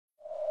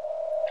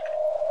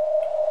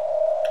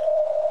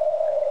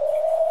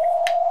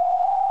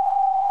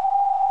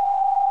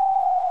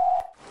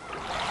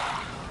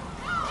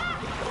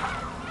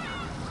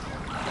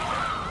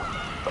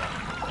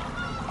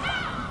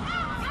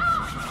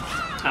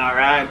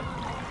Alright.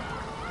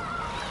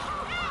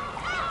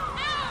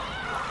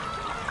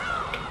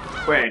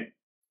 Wait.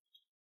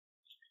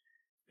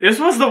 This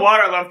was the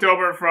water left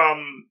over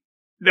from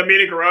the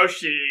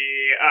Minagoroshi,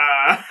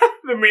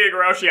 the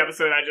Minagoroshi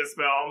episode I just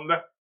filmed.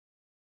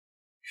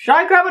 Should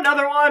I grab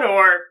another one,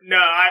 or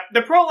no?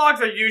 The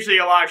prologues are usually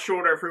a lot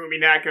shorter for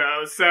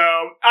Umineko, so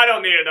I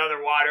don't need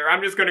another water.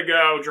 I'm just gonna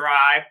go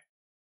dry.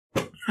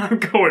 I'm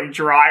going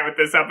dry with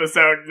this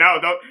episode. No,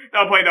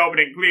 don't play the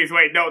opening, please.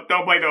 Wait, don't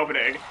play the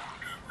opening.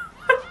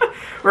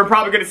 We're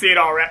probably gonna see it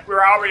already.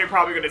 We're already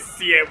probably gonna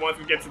see it once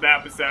we get to the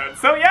episode.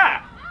 So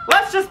yeah,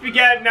 let's just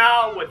begin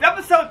now with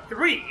episode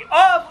 3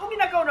 of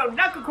Umineko no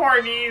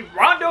Nakukori ni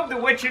Rondo of the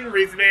Witch and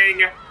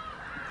Reasoning.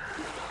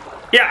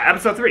 Yeah,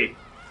 episode 3.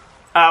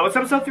 What's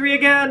episode 3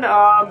 again?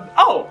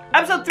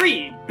 Episode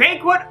 3,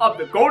 Banquet of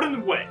the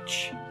Golden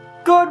Witch.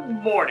 Good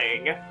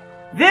morning.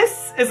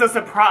 This is a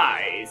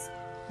surprise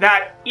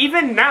that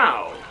even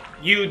now,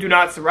 you do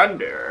not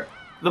surrender.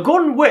 The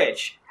Golden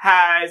Witch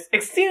has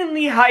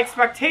exceedingly high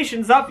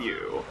expectations of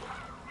you.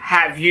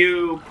 Have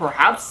you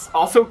perhaps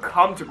also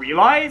come to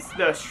realize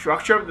the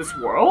structure of this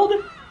world?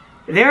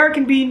 There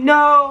can be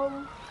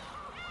no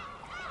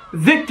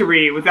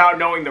victory without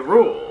knowing the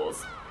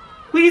rules.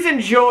 Please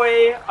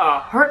enjoy a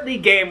heartly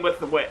game with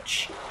the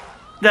witch.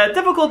 The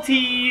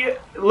difficulty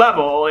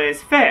level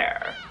is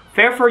fair.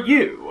 Fair for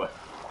you,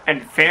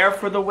 and fair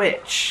for the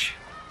witch.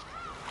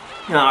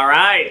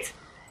 Alright.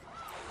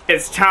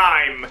 It's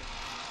time.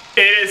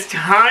 It is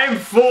time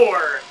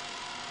for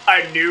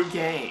a new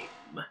game.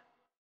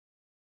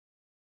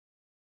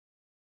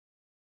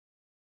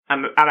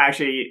 I'm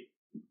actually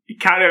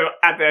kind of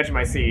at the edge of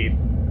my seat.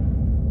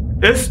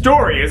 This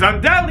story is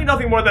undoubtedly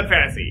nothing more than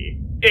fantasy.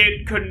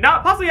 It could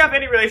not possibly have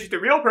any relation to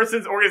real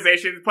persons,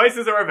 organizations,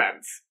 places, or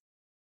events.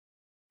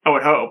 I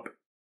would hope.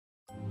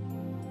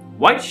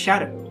 White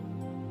Shadow.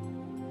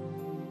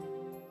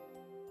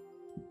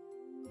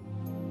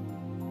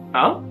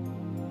 Oh?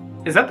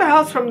 Is that the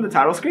house from the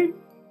title screen?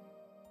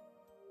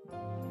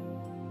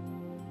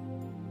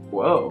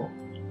 Whoa.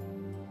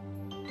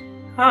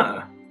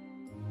 Huh.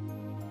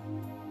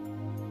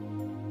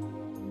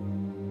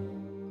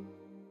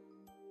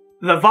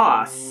 The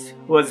Vase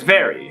was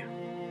very,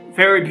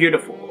 very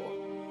beautiful,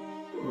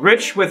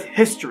 rich with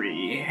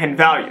history and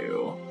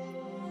value.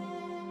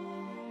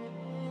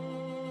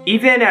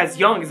 Even as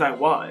young as I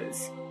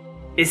was,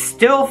 it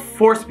still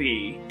forced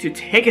me to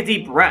take a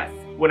deep breath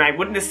when I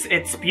witnessed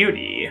its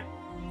beauty.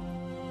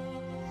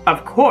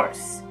 Of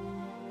course,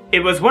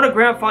 it was one of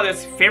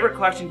Grandfather's favorite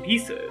collection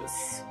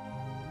pieces.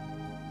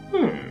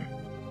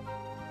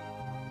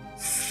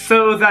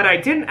 So that I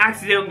didn't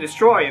accidentally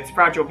destroy its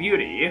fragile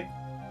beauty,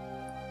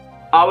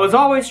 I was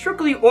always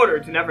strictly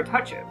ordered to never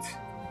touch it.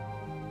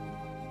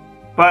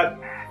 But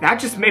that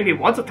just made me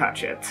want to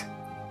touch it.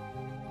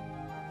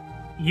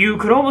 You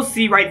could almost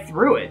see right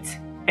through it,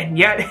 and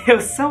yet it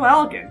was so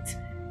elegant.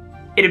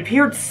 It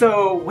appeared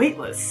so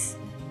weightless,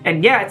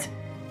 and yet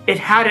it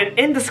had an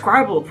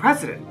indescribable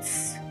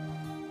presence.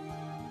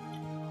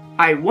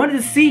 I wanted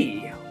to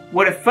see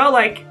what it felt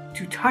like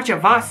to touch a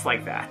vase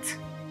like that.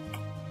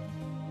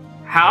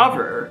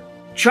 However,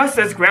 just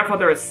as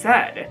Grandfather has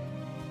said,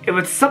 it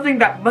was something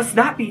that must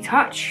not be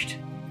touched.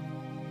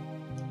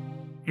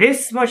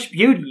 This much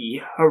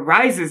beauty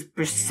arises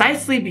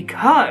precisely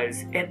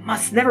because it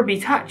must never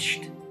be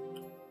touched.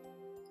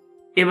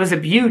 It was a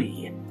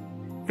beauty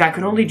that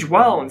could only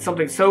dwell in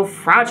something so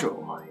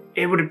fragile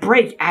it would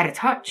break at a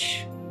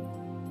touch.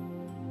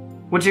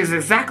 Which is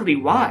exactly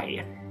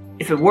why,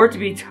 if it were to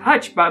be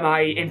touched by my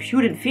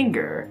impudent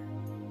finger,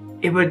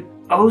 it would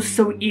oh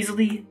so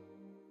easily,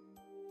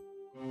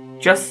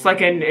 just like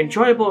an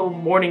enjoyable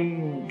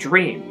morning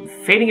dream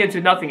fading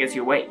into nothing as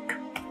you wake.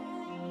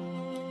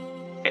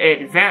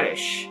 It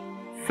vanished,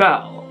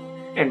 fell,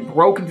 and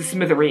broke into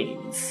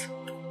smithereens.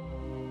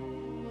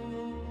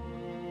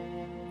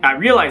 I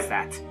realized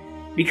that,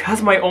 because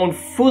of my own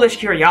foolish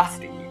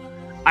curiosity,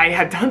 I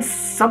had done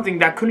something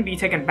that couldn't be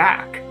taken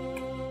back.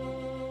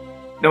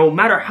 No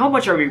matter how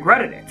much I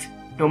regretted it,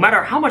 no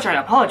matter how much I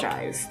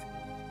apologized,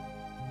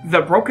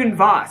 the broken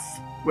vase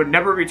would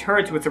never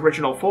return to its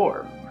original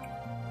form.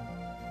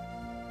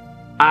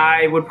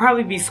 I would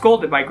probably be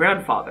scolded by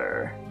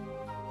Grandfather.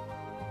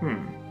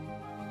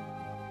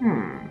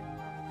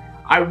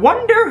 I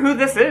wonder who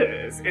this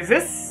is. Is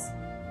this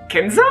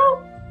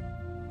Kinzo?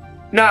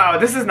 No,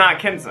 this is not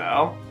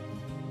Kinzo.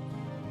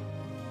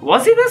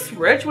 Was he this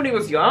rich when he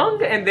was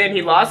young, and then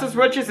he lost his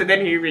riches, and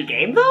then he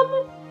regained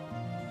them?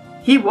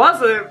 He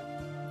was a,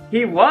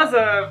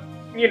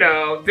 you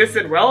know,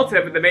 distant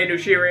relative in the main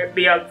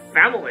Ushiriya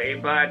family,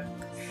 but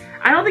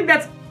I don't think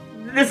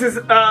this is,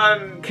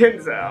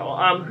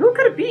 Kinzo. Who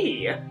could it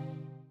be?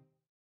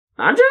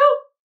 Nanjo?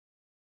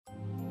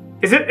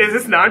 Is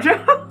this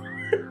Nanjo?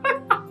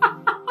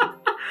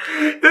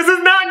 This is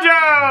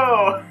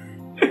Nanjo!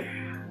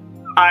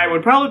 I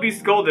would probably be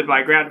scolded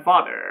by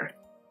Grandfather.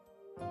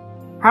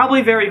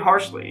 Probably very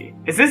harshly.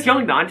 Is this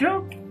young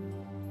Nanjo?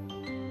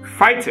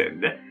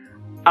 Frightened,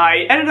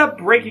 I ended up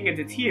breaking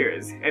into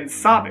tears and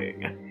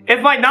sobbing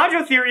If my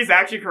Nanjo theory is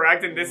actually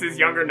correct and this is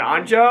younger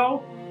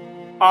Nanjo,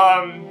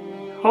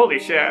 holy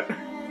shit.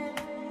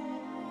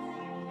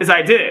 As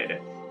I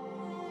did,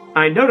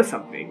 I noticed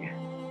something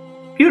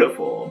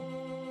beautiful.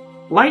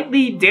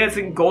 Lightly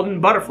dancing golden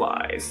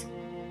butterflies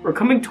were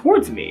coming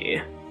towards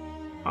me.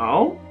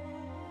 Oh?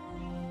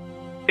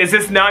 Is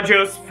this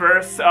Nanjo's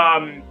first,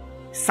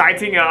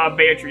 sighting of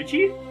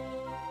Beatrice?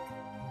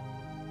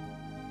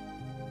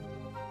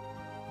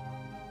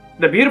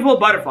 The beautiful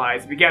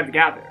butterflies began to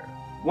gather,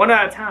 one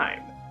at a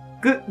time,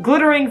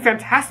 glittering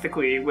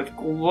fantastically with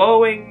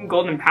glowing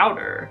golden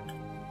powder.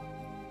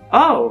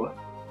 Oh,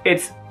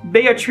 it's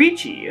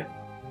Beatrice.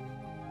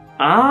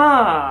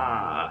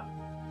 Ah,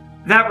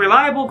 that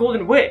reliable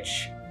golden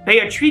witch,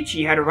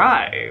 Beatrice, had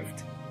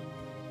arrived.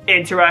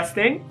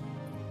 Interesting.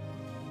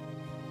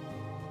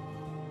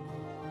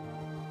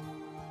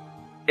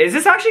 Is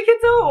this actually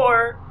Kinto,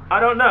 or I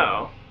don't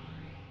know?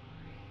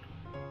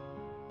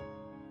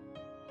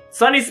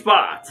 Sunny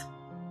spot.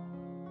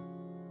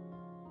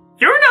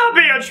 You're not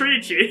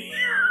Beatrice.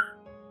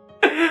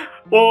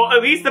 Well,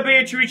 at least the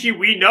Beatrice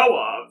we know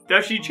of.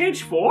 Does she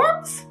change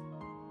forms?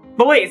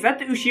 But wait, is that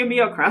the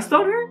Ushiyamiya crest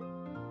on her?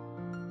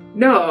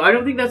 No, I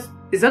don't think that's...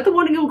 Is that the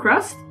one Eagle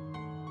crest?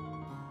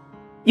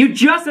 You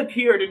just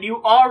appeared and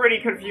you already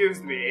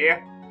confused me.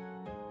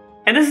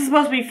 And this is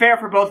supposed to be fair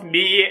for both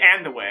me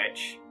and the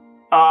witch.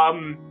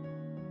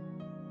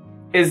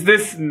 Is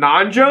this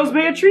Nanjo's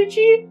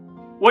Beatrice?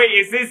 Wait,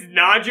 is this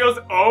Nanjo's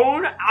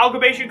own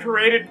Algabation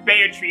created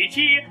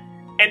Beatrice?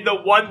 And the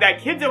one that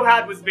Kinto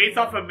had was based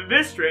off of the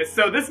mistress,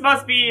 so this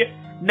must be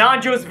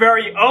Nanjo's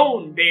very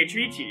own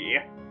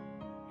Beatrice.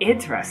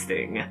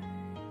 Interesting.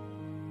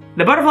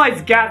 The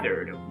butterflies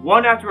gathered,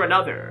 one after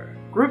another,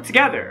 grouped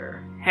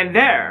together, and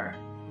there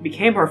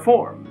became her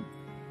form.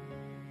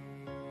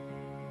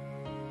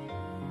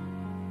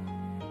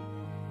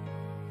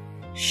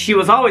 She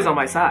was always on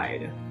my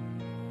side.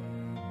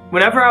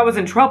 Whenever I was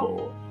in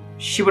trouble,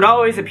 she would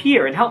always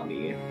appear and help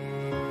me.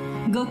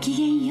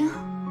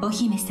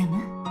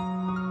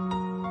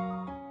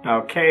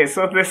 Okay,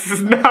 so this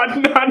is not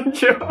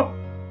Nanjo.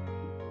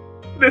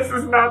 This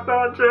is not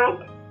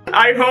Nanjo.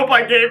 I hope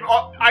I gave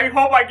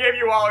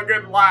you all a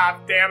good laugh,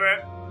 damn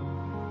it.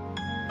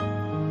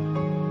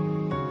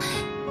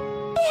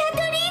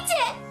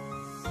 Beatrice!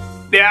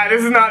 Yeah,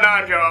 this is not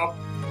Nanjo.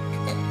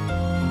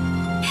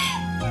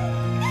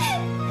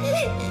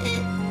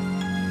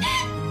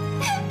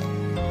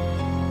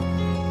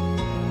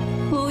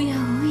 Oya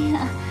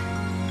oya.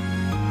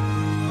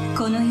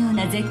 このよう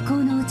な絶好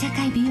のお茶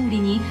会日和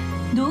に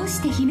どう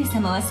して姫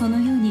様はその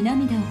ように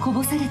涙をこ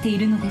ぼされてい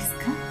るのです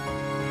か？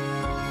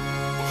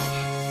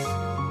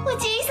お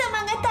じいさ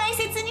まが大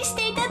切にし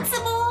ていた壺を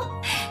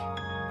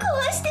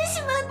壊して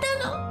しまっ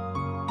たの。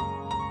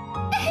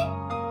お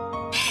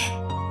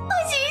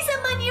じいさ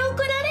まに怒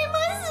られま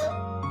す。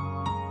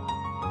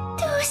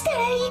どうしたら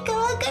いいか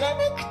わからな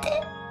くて。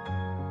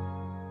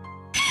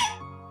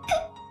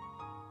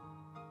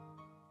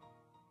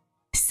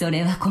そ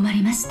れは困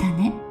りました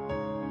ね。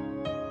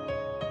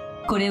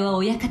これは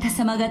親方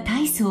様が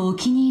大層お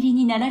気に入り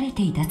になられ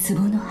ていた壺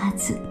のは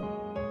ず。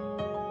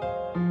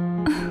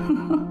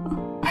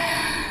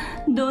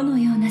どの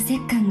ような折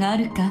檻があ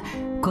るか、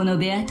この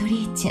ベアト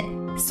リーチ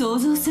ェ、想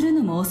像する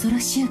のも恐ろ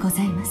しゅうご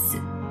ざいま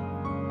す。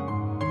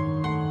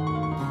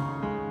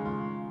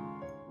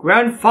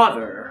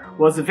Grandfather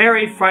was a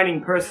very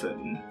frightening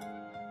person.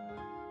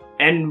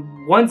 And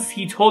once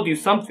he told you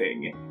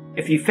something,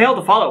 if you failed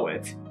to follow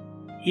it,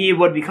 he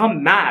would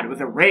become mad with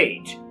a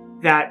rage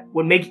that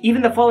would make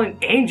even the fallen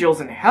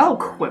angels in hell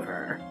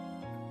quiver.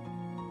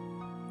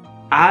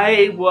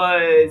 I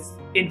was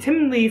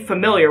intimately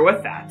familiar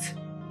with that,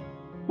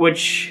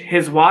 which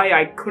is why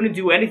I couldn't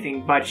do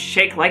anything but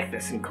shake like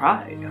this and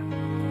cry.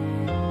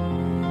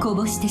 こ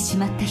ぼしてし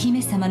まった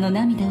姫様の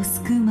涙を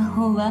救う魔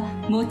法は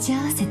持ち合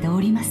わせてお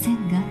りませ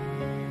んが。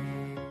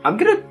I'm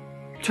gonna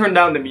turn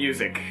down the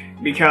music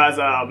because,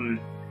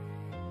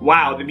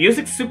 wow, the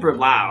music's super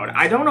loud.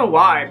 I don't know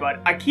why,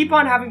 but I keep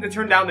on having to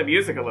turn down the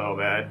music a little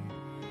bit.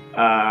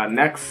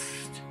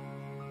 Next.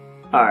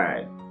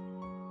 Alright.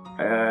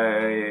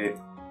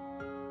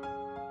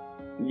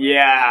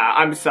 Yeah,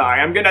 I'm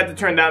sorry. I'm gonna have to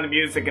turn down the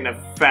music and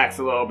effects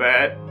a little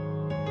bit.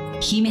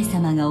 姫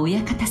様が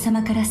親方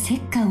様から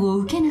折檻を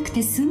受けなく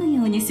て済む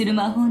ようにする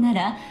魔法な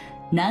ら、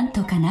なん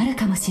とかなる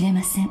かもしれ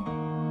ません。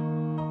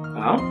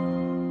あ？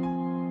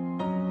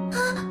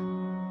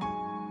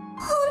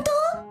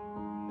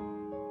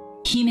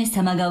姫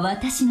様が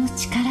私の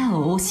力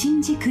をお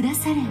信じくだ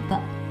されば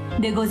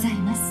でござい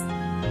ます。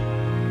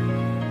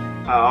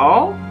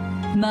Oh?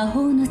 魔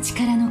法の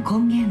力の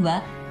根源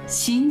は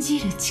信じ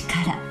る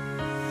力。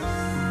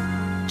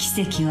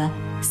奇跡は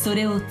そ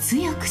れを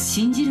強く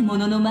信じる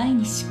者の前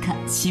にしか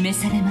示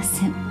されま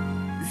せん。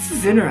This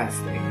is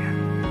interesting.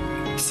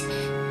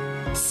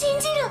 信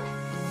じる。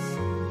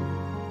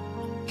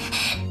ベアト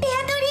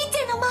リーチ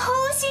ェの魔法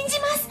を信じ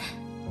ます。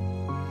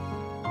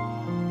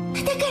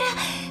だから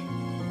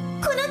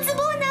この壺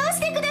を直し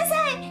てくださ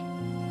い。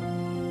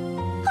お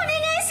願い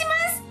しま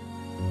す。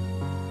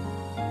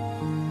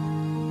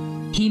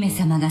姫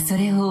がそ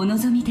れをお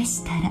望みで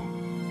したら、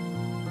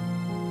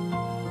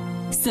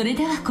それ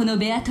ではこの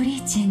ベアトリ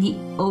ーチェに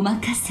お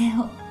任せ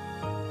を。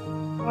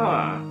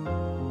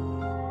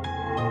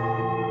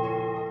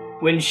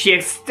When she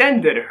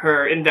extended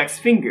her index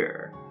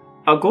finger,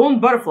 a golden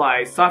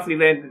butterfly softly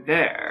landed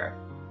there,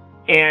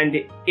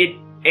 and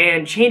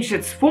changed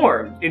its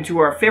form into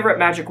her favorite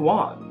magic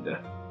wand.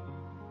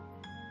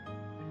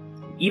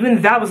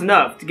 Even that was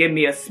enough to give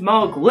me a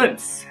small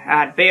glimpse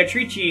at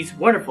Beatrice's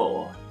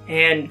wonderful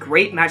and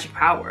great magic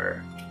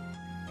power.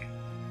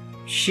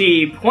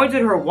 She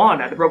pointed her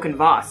wand at the broken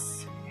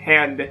vase,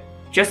 and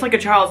just like a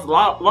child's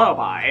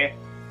lullaby,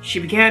 she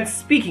began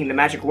speaking the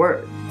magic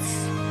words.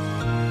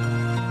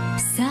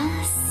 さ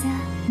あさあ、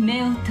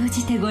目を閉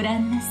じてごら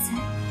んなさい。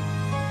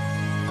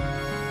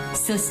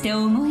そして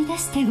思い出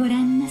してごら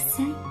んな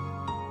さい。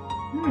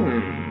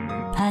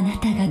あな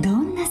たがど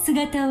んな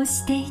姿を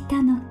してい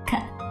たの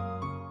か。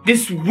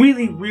This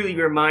really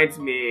reminds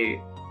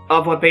me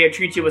of what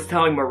Beatrice was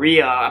telling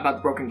Maria about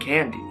the broken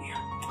candy.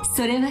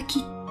 それはき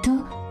っと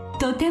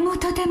とても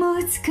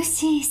美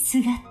しい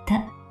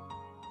姿。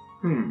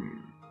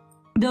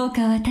どう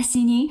か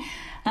私に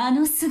あ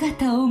の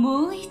姿を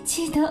もう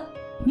一度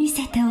見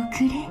せてお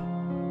くれ。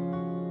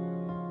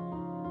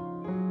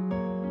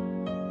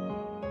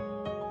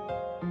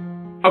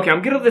Okay,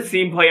 I'm gonna let the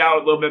scene play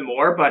out a little bit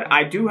more, but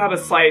I do have a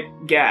slight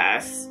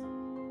guess.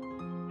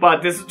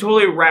 But this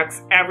totally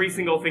wrecks every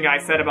single thing I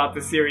said about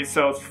the series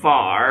so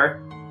far.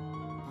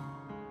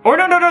 Or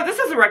no, this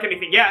doesn't wreck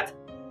anything yet.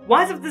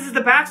 Why as if this is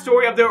the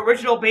backstory of the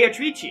original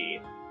Beatrice?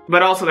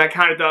 But also that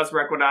kind of does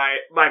wreck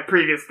my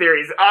previous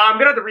theories. I'm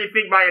gonna have to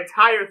rethink my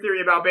entire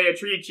theory about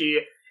Beatrice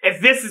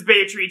if this is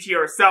Beatrice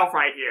herself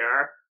right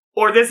here.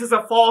 Or this is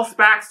a false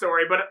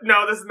backstory, but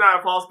no, this is not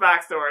a false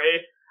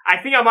backstory. I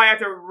think I might have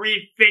to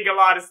rethink a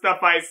lot of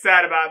stuff I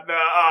said about the,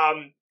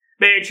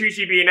 Beatrice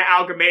being an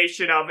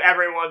amalgamation of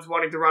everyone's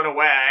wanting to run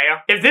away.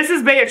 If this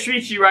is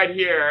Beatrice right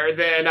here,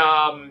 then,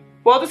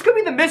 well, this could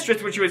be the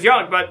mistress when she was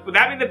young, but would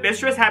that mean the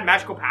mistress had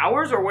magical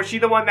powers, or was she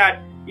the one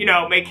that, you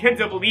know, make him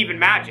to believe in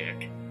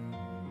magic?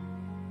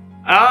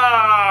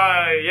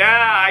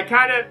 Yeah, I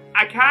kinda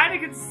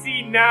can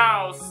see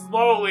now,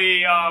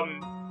 slowly,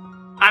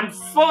 I'm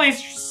slowly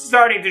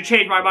starting to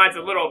change my minds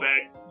a little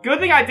bit. Good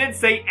thing I didn't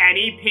say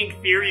any pink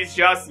theories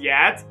just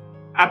yet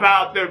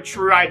about the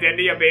true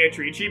identity of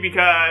Beatrice,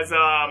 because,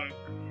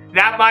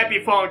 that might be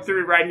falling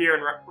through right here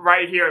and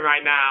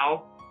right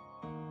now.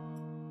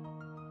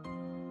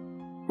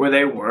 Were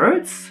they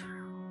words?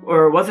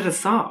 Or was it a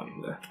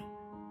song?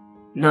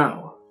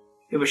 No,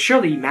 it was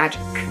surely magic.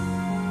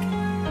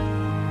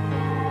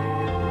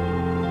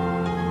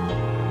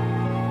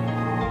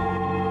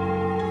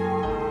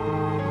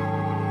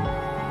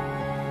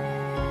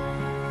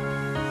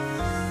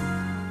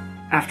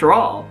 After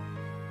all,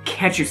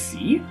 can't you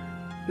see?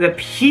 The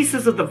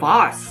pieces of the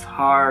vase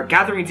are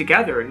gathering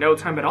together in no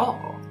time at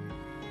all,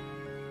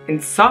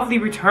 and softly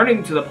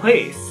returning to the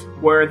place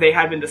where they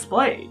had been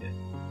displayed,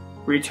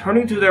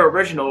 returning to their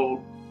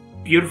original,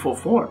 beautiful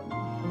form.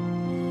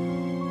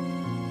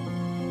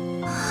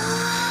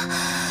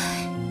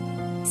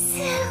 す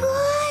ご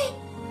い。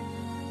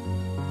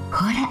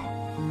ほら、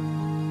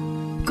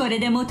これ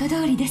で元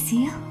通りです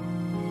よ。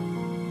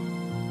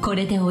こ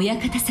れでお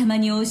館様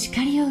にお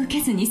叱りを受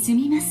けずに済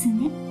みます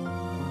ね。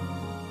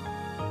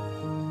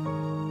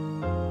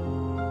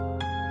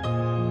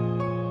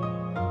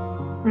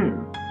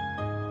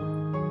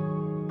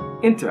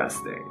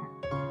Interesting.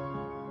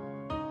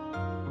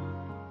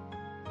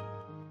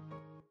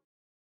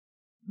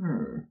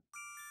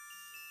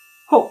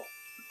 Oh.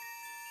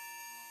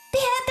 ベ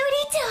アトリ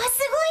ーチェはす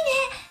ごいね。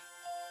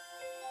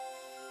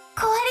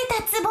壊れ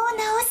た壺を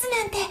直す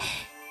なんて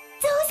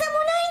造作も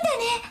ないんだ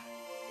ね。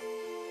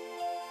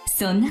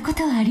そんなこ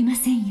とはありま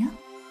せんよ。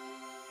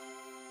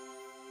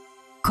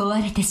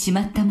壊れてし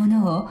まったも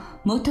のを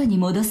元に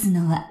戻す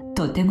のは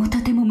とても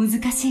難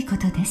しいこ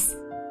とです。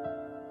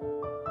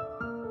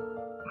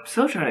I'm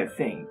still trying to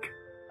think.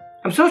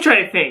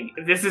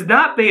 If this is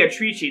not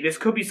Beatrice, this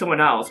could be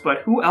someone else,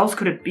 but who else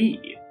could it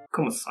be?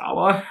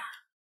 Kumasawa?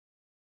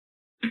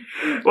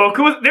 Well,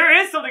 there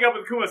is something up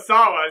with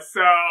Kumasawa,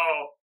 so...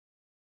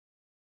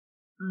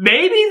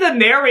 Maybe the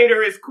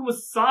narrator is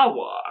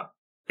Kumasawa.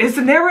 Is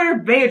the narrator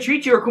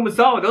Beatrice or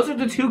Kumasawa? Those are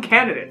the two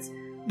candidates.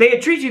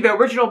 Beatrice, the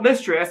original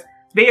mistress,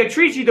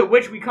 Beatrice, the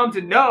witch we come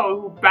to know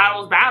who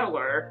battles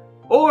Battler,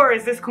 or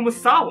is this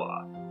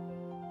Kumasawa?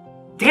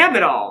 Damn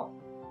it all!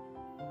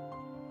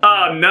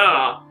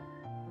 No.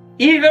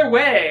 Either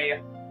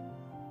way,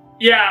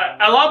 yeah,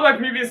 a lot of my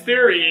previous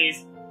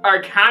theories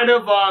are kind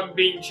of,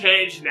 being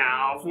changed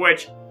now,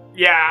 which,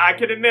 yeah, I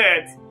can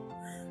admit,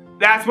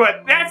 that's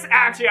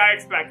actually, I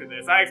expected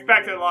this. I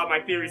expected a lot of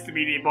my theories to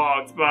be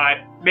debunked, but,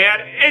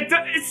 man, it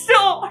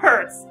still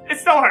hurts. It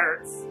still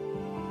hurts.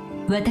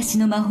 私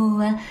の魔法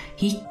は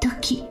一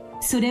時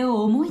それ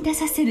を思い出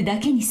させるだ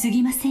けに過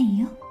ぎません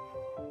よ。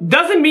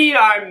Doesn't mean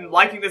I'm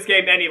liking this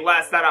game any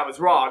less that I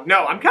was wrong.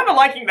 No, I'm kind of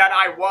liking that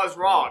I was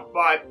wrong,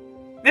 but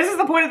this is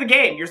the point of the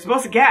game. You're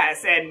supposed to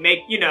guess and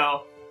make, you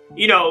know,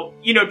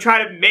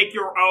 try to make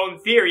your own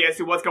theory as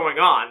to what's going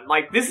on.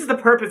 Like, this is the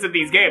purpose of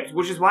these games,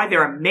 which is why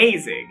they're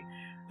amazing.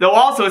 Though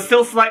also, it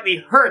still slightly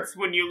hurts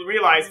when you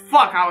realize,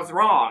 fuck, I was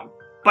wrong.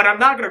 But I'm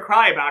not gonna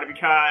cry about it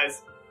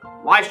because,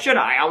 why should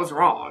I? I was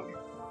wrong.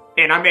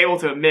 And I'm able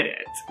to admit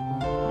it.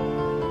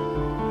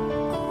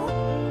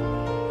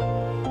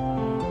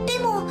 で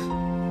も、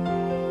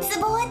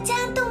壺はち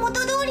ゃんと元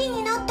通り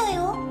になった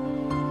よ。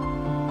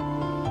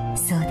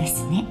そうで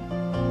すね。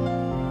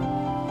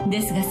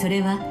ですがそ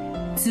れは、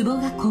壺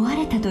が壊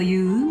れたとい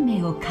う運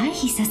命を回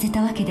避させ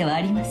たわけでは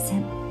ありませ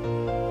ん。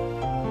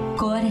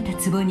壊れた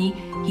壺に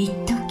一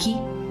時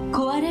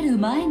壊れる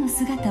前の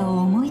姿を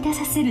思い出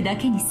させるだ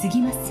けに過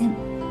ぎません。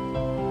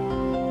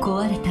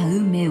壊れた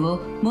運命を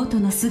元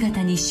の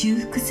姿に修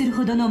復する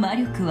ほどの魔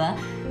力は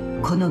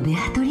このベ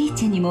アトリー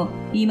チェにも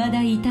未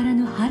だ至ら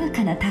ぬ遥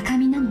かな高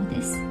みなの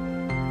です。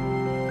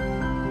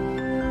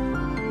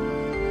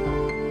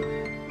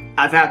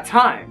 At that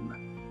time,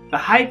 the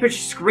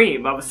high-pitched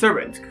scream of a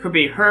servant could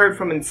be heard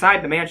from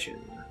inside the mansion.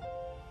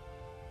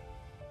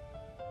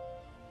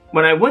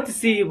 When I went to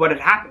see what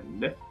had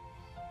happened,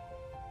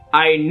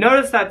 I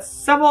noticed that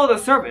several of the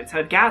servants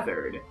had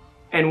gathered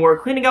and were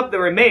cleaning up the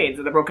remains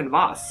of the broken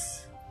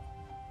vase.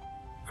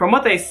 From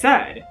what they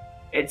said,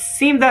 it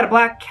seemed that a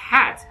black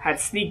cat had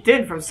sneaked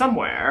in from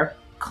somewhere,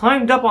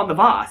 climbed up on the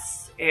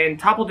vase, and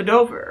toppled it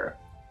over.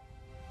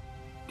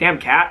 Damn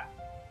cat.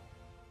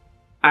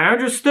 I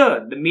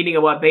understood the meaning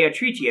of what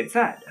Beatrice had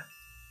said.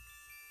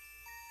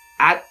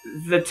 At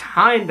the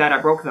time that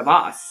I broke the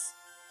vase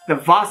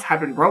had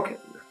been broken.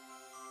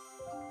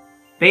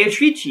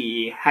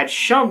 Beatrice had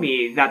shown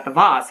me that the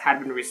vase had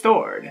been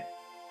restored,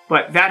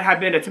 but that had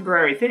been a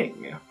temporary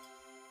thing.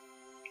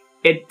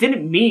 It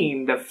didn't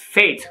mean the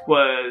fate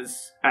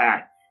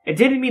that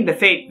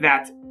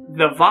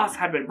the vase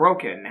had been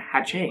broken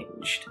had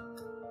changed.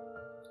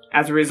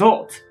 As a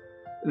result,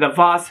 the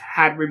vase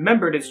had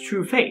remembered its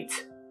true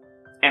fate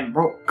and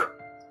broke.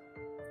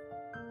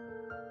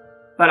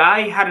 But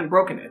I hadn't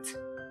broken it.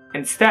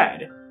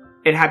 Instead,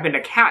 it had been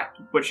a cat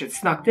which had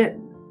snuck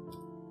in.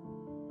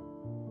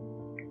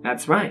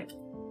 That's right.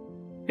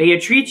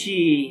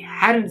 Beatrice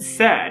hadn't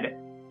said,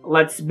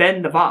 let's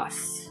bend the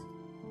vase.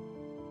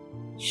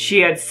 She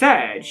had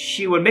said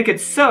she would make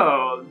it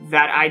so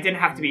that I didn't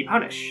have to be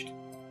punished.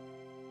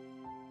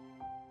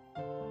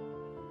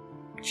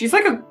 She's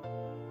like a...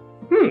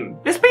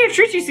 this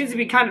Beatrice seems to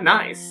be kind of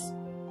nice.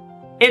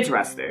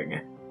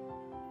 Interesting.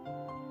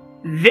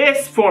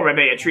 This form of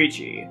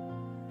Beatrice,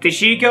 did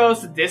she go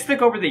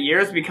sadistic over the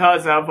years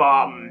because of,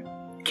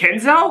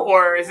 Kenzo?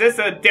 Or is this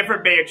a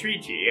different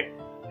Beatrice? You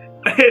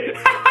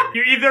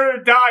either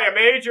die a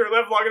mage or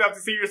live long enough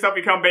to see yourself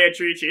become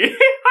Beatrice.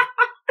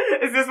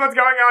 Is this what's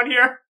going on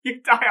here?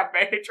 You die a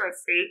mage or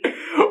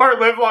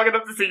live long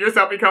enough to see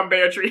yourself become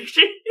Beatrice.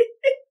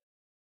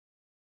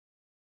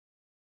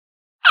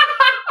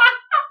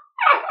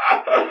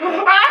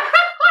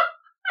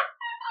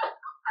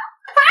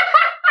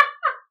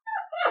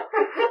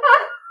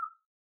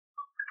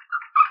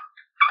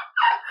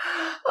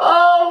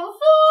 Oh,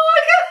 fuck!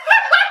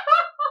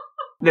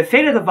 The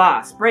fate of the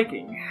vase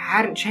breaking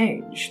hadn't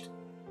changed,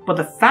 but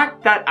the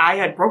fact that I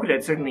had broken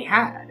it certainly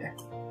had.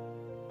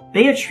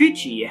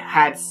 Beatrice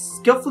had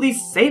skillfully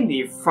saved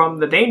me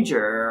from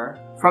danger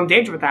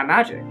with that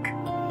magic.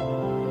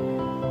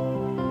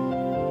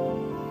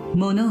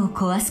 物を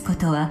壊すこ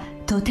とは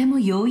とても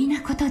容易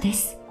なことで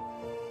す。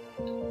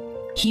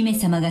姫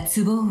様が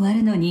壺を割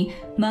るのに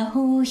魔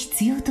法を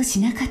必要とし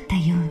なかった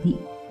ように。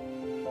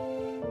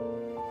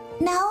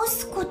直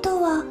すこと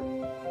は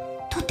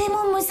とて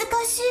も難し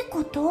い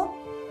こと？は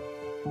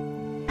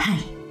い。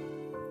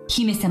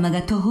姫様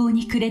が途方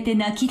に暮れて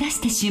泣き出し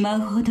てしま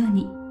うほど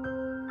に。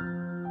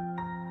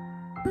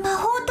魔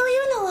法とい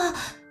うのは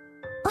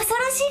恐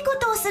ろしいこ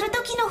とをする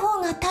ときの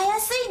方がたや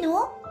すい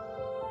の？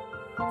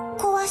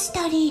壊し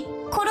たり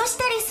殺し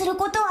たりする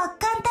ことは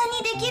簡単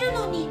にできる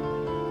のに、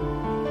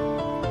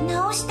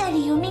直した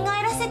り蘇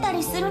らせた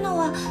りするの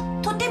は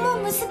とても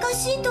難し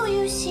いと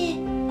いう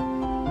し。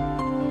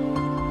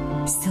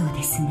そう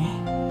ですね。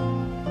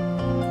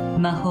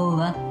魔法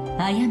は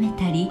殺め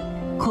たり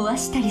壊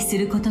したりす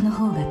ることの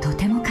方がと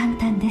ても簡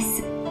単で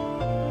す。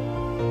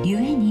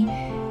故に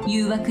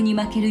誘惑に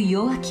負ける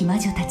弱き魔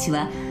女たち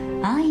は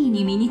安易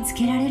に身につ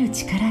けられる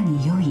力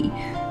に酔い、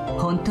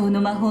本当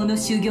の魔法の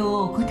修行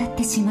を怠っ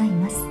てしまい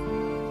ます。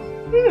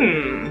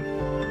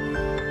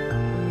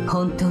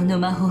本当の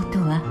魔法と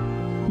は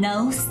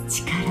治す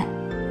力、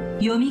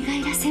蘇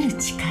らせる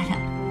力、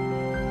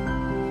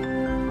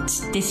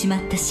散ってしま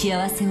った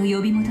幸せを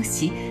呼び戻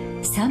し、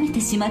冷めて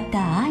しまっ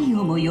た愛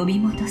をも呼び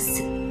戻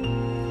す。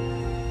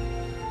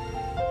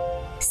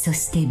そ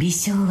して微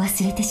笑を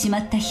忘れてしま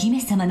った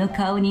姫様の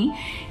顔に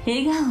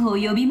笑顔を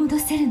呼び戻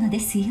せるので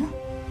すよ。なら、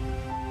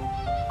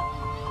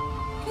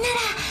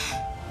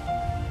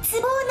壺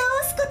を直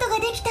すことが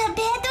できたベアトリ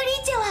ー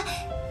チェは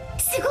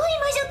すごい魔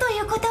女とい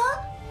うこと？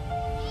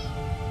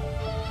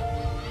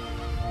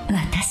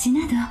私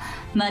など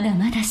まだ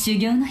まだ修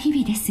行の日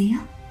々ですよ。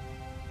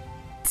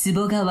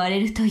壺が割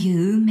れるとい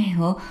う運命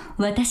を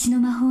私の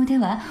魔法で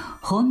は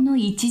ほんの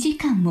1時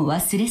間も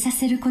忘れさ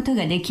せること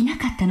ができな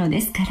かったの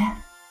ですから。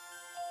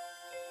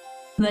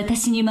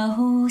私に魔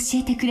法を教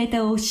えてくれ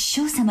たお師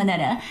匠様な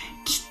ら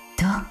きっ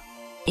と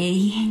永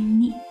遠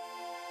に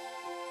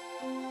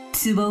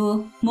壺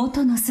を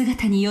元の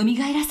姿に蘇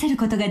らせる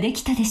ことがで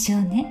きたでしょ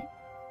うね。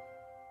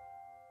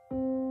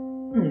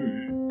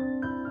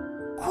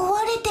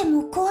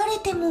壊れ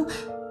ても何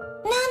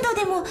度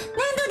で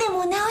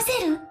も直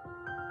せる？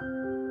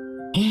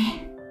え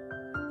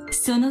え、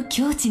その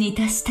境地に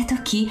達した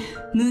とき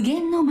無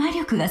限の魔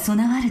力が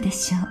備わるで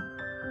しょう。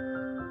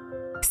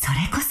それ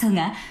こそ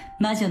が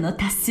魔女の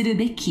達する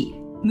べき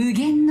無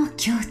限の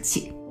境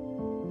地。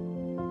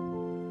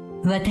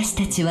私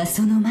たちは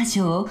その魔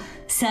女を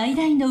最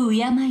大の敬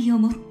いを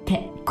もっ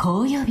て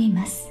こう呼び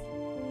ます。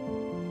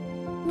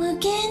無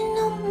限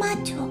の魔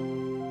女。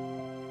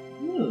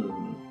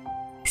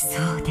そ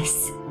うで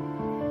す。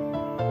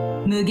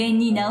無限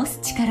に治す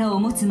力を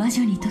持つ魔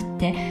女にとっ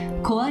て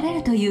壊れ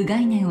るという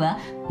概念は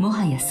も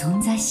はや存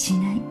在し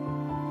ない。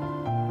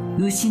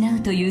失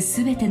うという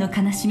すべての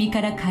悲しみか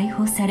ら解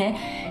放され、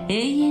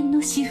永遠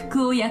の至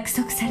福を約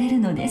束される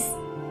のです。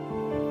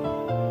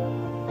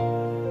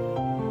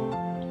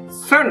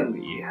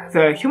Certainly,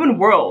 the human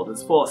world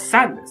is full of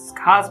sadness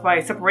caused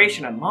by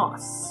separation and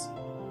loss.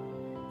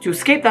 To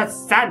escape that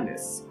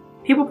sadness,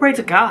 people pray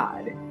to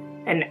God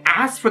and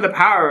ask for the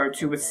power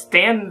to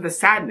withstand the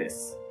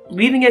sadness,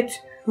 leaving it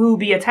to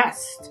be a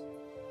test.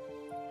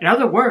 In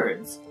other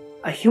words,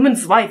 a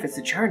human's life is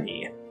a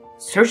journey,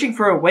 searching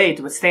for a way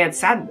to withstand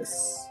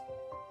sadness.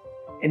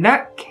 In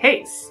that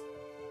case,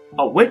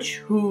 a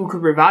witch who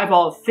could revive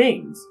all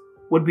things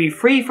would be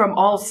free from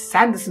all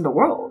sadness in the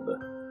world.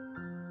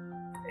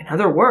 In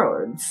other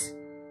words,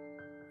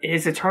 it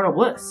is eternal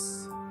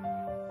bliss.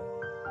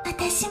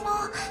 私も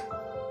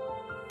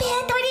ベア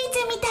トリーチ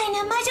ェみたい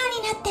な魔女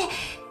になって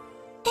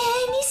永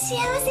遠に幸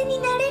せに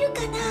なれる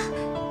かな。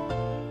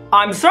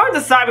I'm starting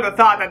to side with the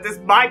thought that this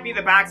might be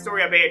the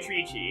backstory of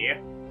Beatrice.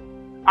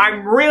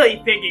 I'm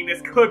really thinking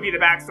this could be the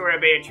backstory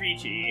of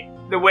Beatrice,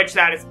 the witch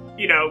that is,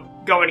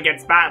 going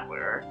against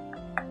Battler.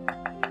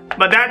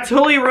 But that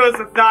totally ruins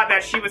the thought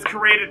that she was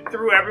created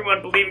through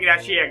everyone believing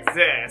that she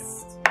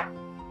exists.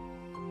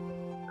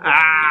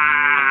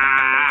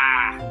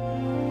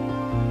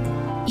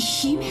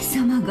 姫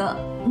様が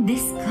で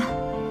すか？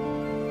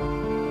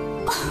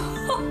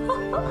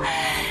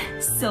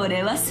そ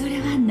れは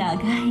長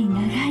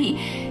い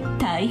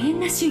大変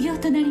な修行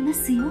となりま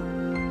すよ。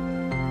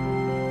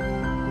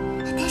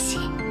私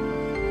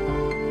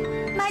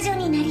魔女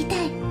になりた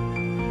い。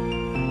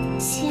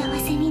幸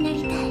せにな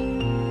りたい。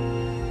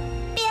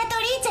ベアト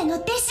リーチェの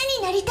弟子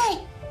になりた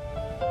い。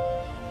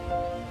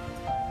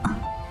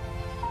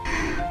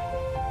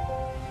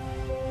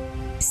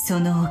そ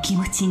のお気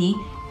持ちに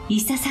い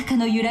ささか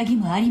の揺らぎ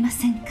もありま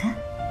せんか？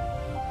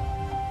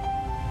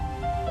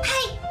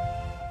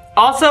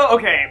 Also,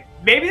 okay,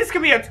 maybe this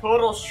could be a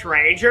total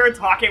stranger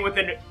talking with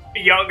a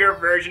younger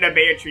version of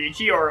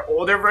Beatrice or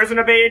older version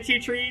of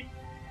Beatrice,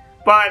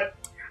 but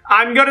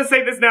I'm gonna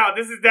say this now,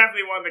 this is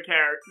definitely one of the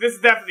characters. This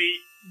is definitely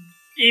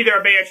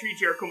either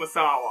Beatrice or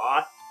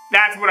Kumasawa.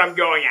 That's what I'm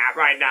going at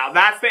right now.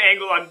 That's the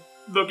angle I'm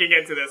looking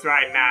into this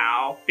right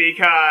now,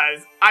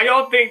 because I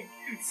don't think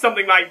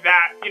something like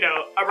that,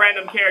 a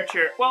random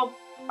character, well,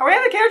 a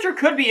random character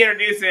could be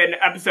introduced in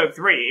episode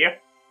 3.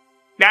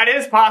 That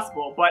is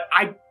possible, but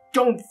I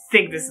don't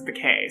think this is the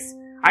case.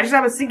 I just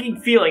have a sinking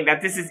feeling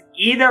that this is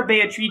either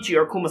Beatrice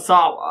or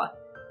Kumasawa.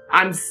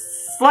 I'm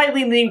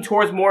slightly leaning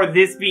towards more of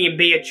this being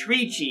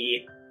Beatrice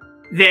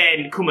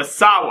than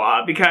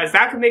Kumasawa, because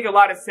that could make a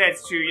lot of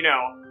sense to,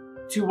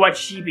 to what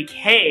she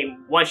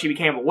became once she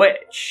became a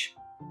witch.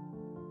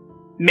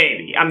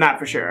 Maybe. I'm not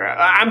for sure.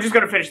 I'm just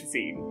gonna finish the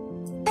scene.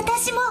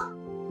 私も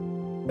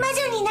魔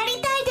女になり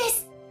たいで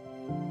す。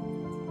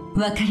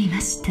わかりま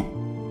した。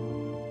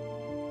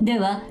で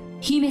は、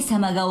姫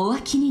様がお湧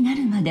きにな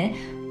るまで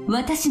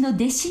私の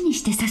弟子に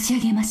して差し上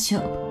げましょ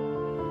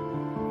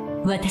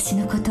う。私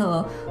のこ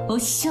とをお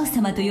師匠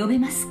様と呼べ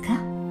ますか？は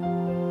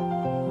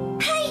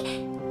い、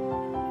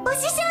お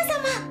師匠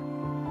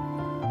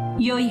様。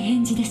良い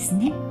返事です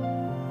ね。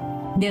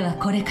では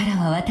これから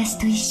は私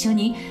と一緒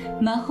に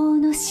魔法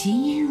の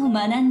深淵を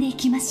学んでい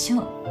きまし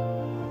ょう。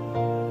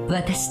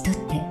私とっ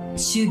て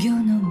修行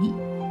の身。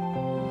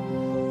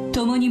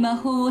共に魔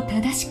法を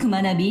正しく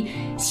学び、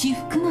至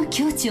福の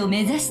境地を目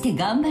指して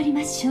頑張り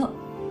ましょう。はい、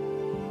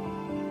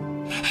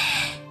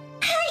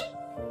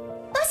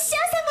お師匠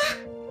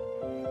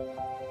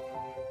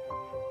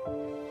様。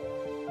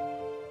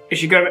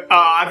Is she gonna?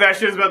 I thought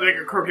she was about to make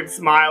a crooked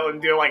smile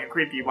and do like a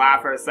creepy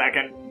laugh for a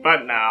second,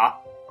 but no.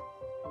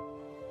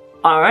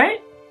 All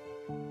right.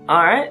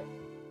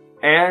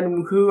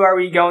 And who are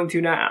we going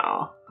to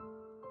now?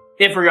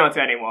 If we're going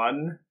to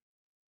anyone.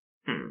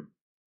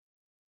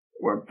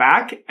 We're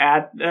back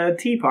at the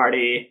tea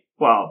party.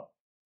 Well,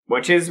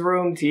 witch's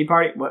room, tea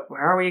party. Where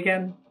are we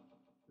again?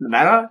 The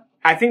meta?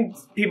 I think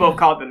people have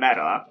called it the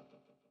meta.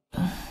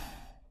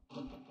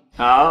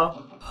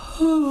 Oh.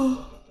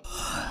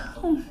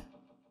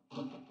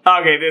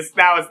 Okay,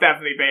 that was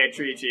definitely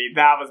Beatrice.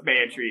 That was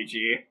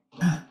Beatrice.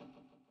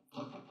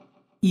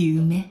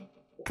 夢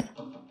か。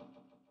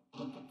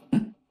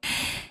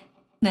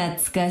懐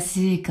か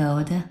しい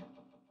顔だ。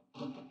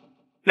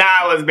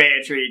That was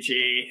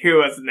Beatrice, who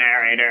was the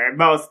narrator,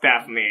 most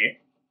definitely.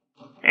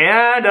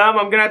 And,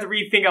 I'm gonna have to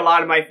rethink a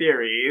lot of my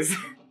theories.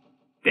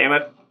 Damn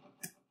it.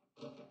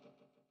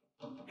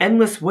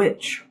 Endless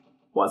Witch,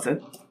 was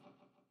it?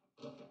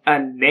 A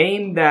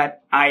name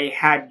that I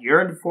had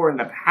yearned for in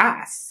the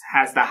past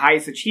has the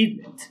highest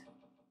achievement.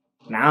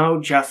 Now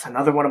just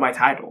another one of my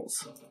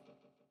titles.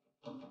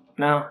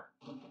 No,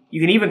 you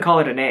can even call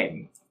it a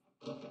name.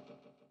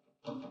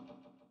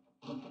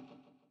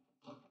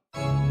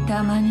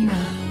 たまには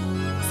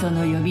そ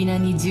の呼び名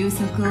に充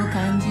足を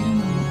感じるの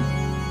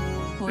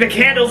も The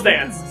Candles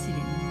Dance!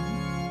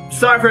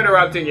 Sorry for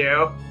interrupting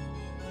you.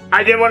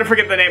 I didn't want to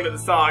forget the name of the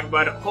song,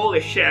 but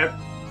holy shit.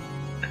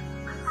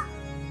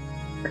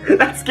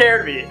 That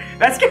scared me.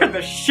 That scared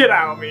the shit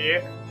out of me.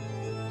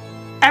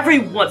 Every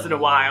once in a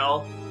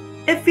while,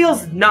 it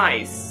feels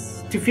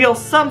nice to feel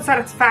some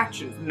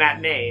satisfaction from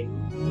that name.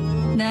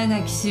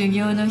 長き修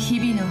行の日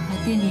々の果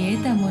てに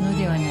得たもの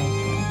ではないか。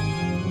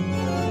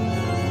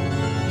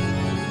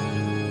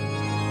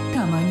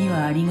たまに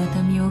はありが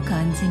たみを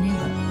感じね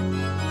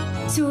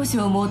ば少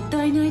々もっ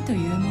たいないという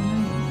ものよ。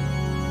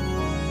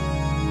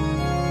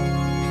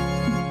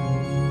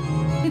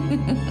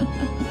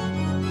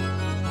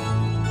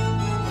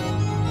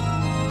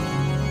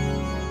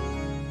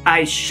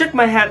I shook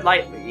my head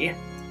lightly.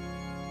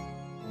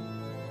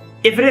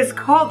 If it is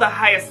called the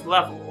highest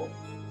level,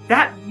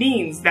 that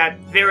means that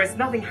there is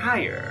nothing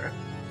higher.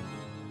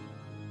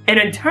 An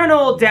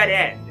eternal dead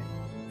end,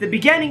 the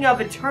beginning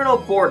of eternal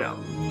boredom.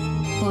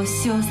 お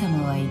師匠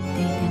様は言っ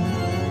ていた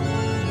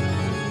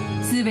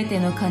が、すべて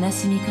の悲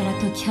しみから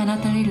解き放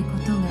たれるこ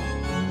と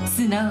が、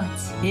すなわ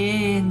ち永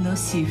遠の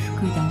至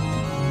福だと。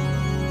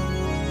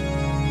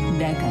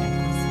だからこ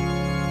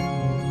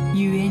そ、故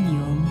に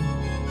思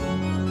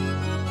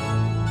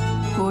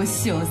う。お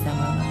師匠様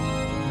は、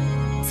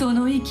そ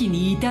の域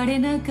に至れ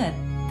なかっ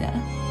た、と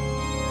な。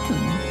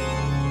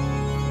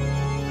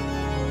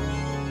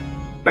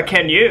But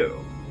can you?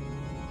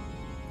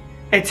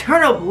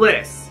 Eternal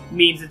bliss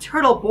means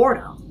eternal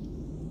boredom.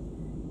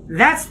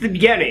 That's the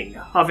beginning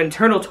of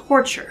eternal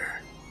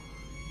torture.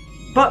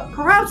 But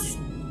perhaps...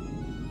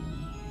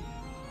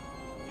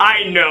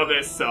 I know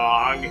this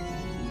song.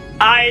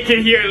 I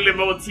can hear the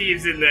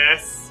motifs in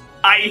this.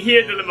 I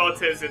hear the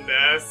motifs in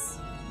this.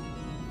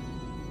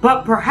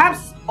 But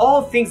perhaps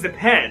all things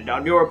depend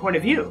on your point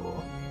of view.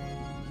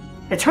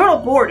 Eternal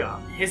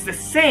boredom is the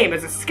same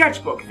as a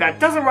sketchbook that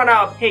doesn't run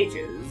out of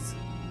pages.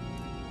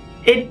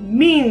 It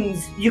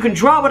means you can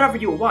draw whatever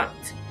you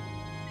want.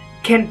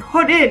 Can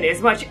put in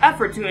as much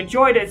effort to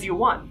enjoy it as you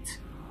want.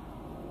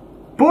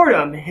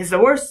 Boredom is the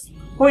worst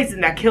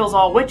poison that kills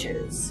all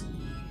witches.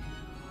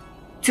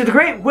 To the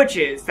great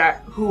witches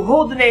who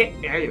hold the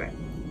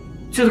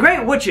To the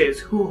great witches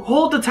who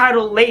hold the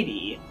title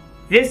Lady,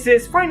 this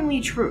is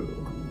finally true.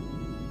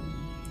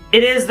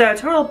 It is the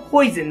eternal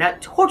poison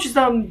that tortures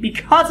them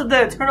because of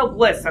the eternal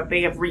bliss that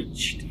they have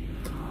reached.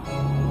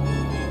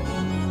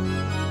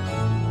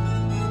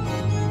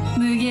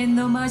 無限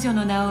の魔女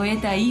の名を得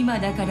た今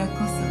だからこ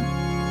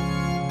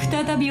そ、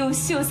再びお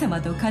師匠様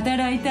と語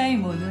らいたい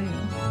ものよ。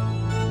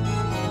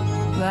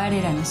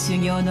我らの修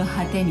行の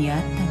果てにあ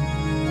ったの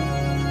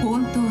は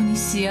本当に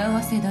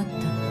幸せだった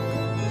の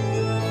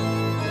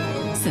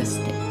か。そし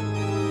て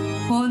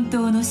本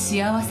当の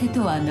幸せ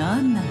とは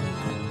何なのか。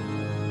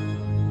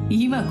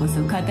今こ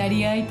そ語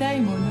り合いた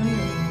いものよ。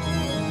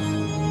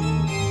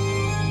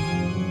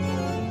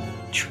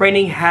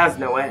Training has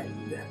no end.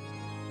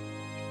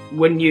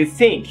 When you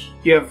think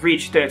you have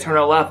reached the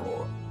eternal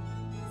level,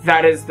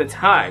 that is the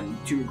time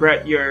to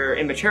regret your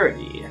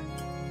immaturity.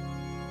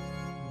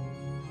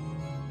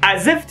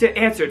 As if to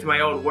answer to my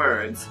own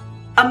words,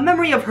 a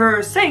memory of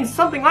her saying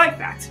something like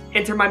that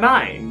entered my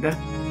mind.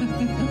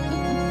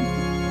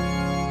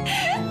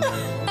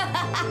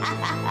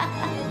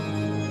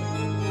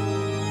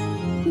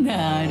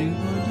 なる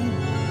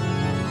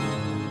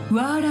ほど。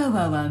わら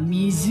わは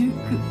未熟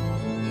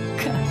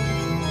か。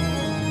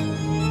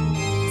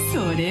そ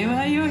れ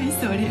はよい、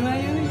それは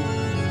よい。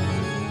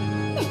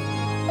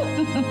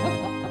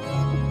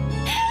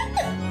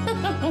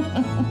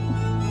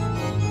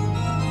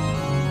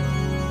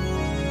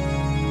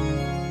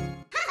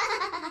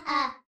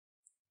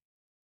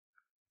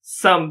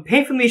Some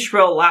painfully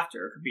shrill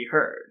laughter could be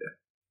heard.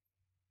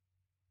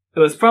 It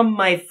was from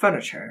my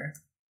furniture.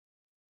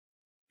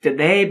 Did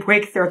they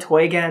break their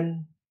toy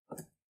again?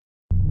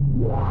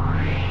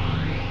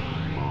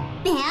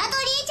 ベアドリ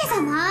ーチェ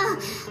様。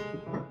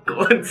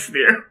 Glenn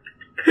sneer.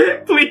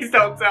 Please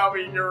don't tell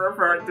me you're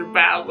referring to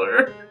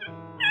Battler.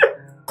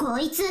 こ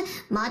いつ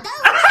また動き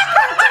が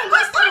ちゃいま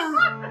したよ。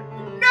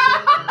No!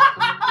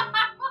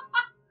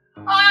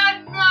 Oh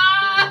no!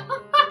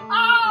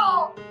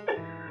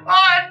 Oh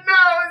no!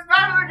 Is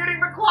Battler getting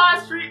the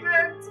class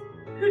treatment?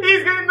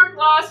 He's getting the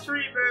class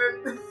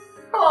treatment.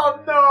 Oh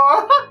no!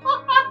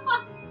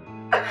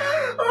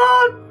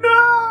 Oh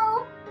no!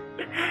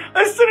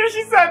 As soon as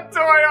she said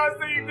toy, I was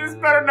thinking this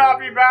better not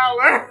be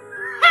Valor.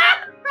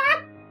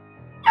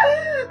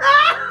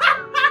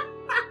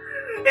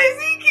 Is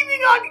he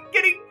keeping on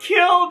getting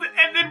killed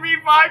and then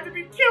revived to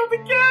be killed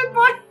again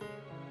by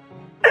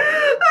the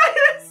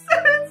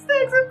 7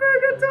 stakes of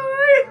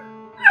purgatory?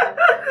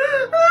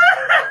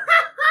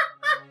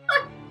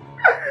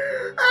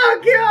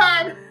 Oh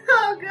god!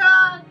 Oh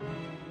god!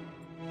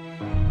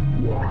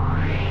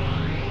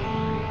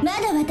 ま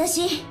だ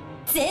私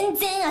全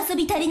然遊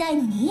び足りない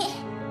のに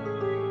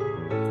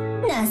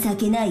情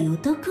けない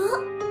男。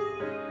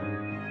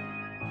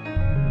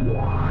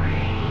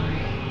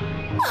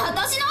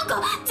私なん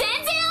か全然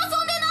遊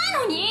んでな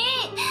いのに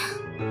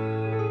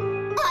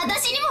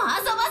私にも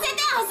遊ばせて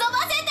遊ば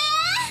せて。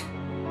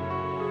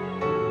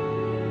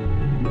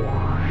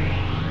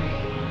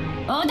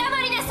お黙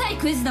りなさい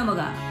クズども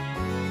が。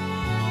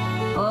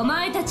お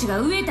前たち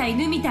が飢えた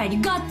犬みたい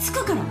にがっつ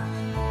くから、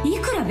い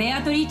くらベ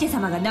アトリーチェ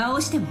様が直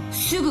しても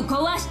すぐ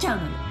壊しちゃう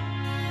のよ。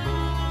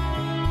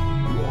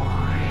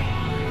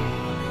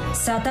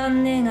サタ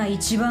ン姉が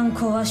一番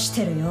壊し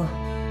てるよ。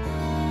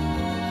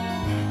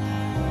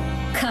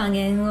加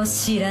減を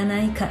知ら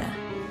ないから。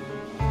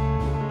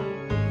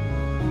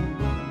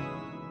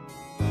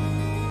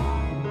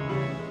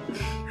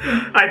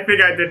I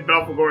think I did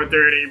Belphegor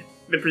 30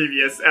 the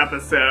previous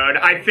episode.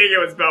 I think it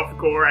was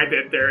Belphegor I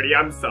did 30.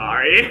 I'm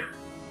sorry.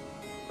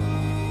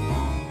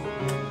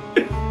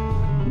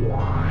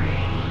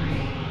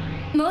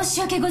 申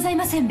し訳ござい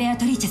ませんベア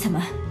トリーチェ様。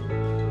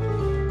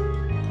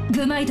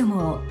グマイど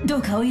もをど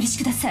うかお許し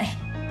ください。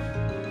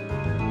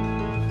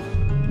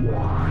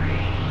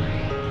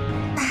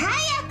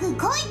早く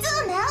こいつ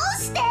を直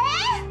して。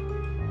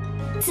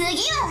次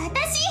は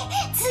私、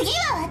次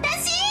は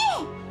私。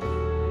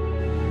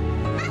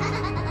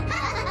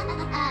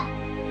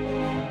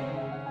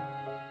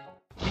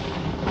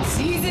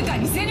静か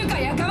にせぬか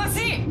やかまし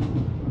い。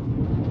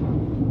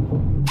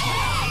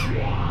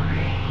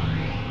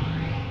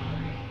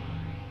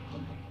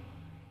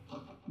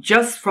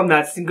Just from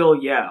that single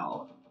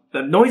yell,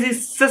 the noisy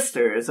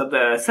sisters of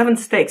the 7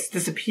 stakes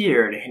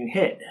disappeared and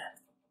hid.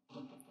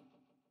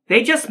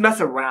 They just mess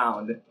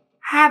around,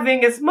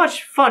 having as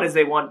much fun as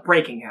they want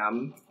breaking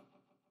him.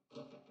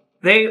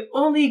 They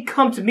only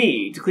come to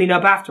me to clean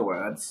up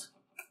afterwards.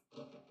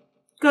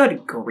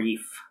 Good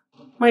grief.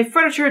 My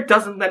furniture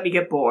doesn't let me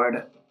get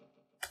bored.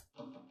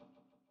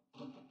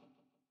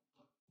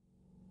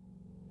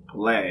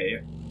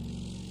 Play.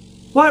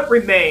 What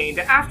remained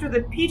after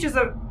the pieces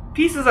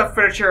of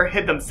furniture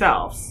hid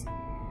themselves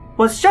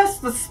was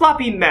just the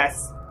sloppy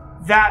mess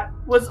that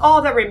was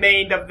all that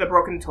remained of the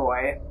broken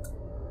toy.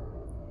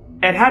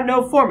 It had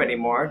no form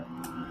anymore.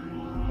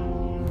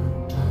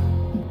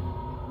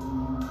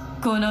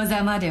 この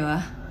ざまで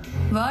は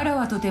わら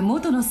わとて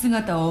元の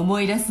姿を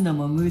思い出すの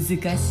も難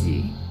し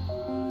い。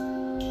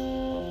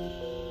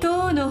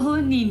当の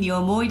本人に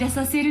思い出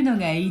させるの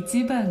が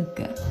一番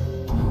か。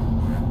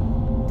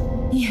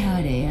や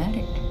れや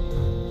れ。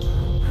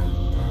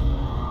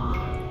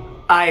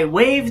I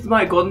waved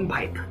my golden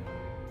pipe,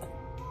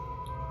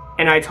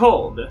 and I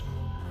told,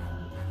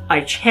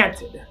 I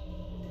chanted,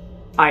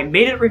 I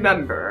made it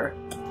remember.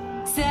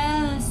 さ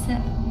あさ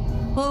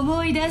あ、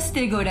思い出し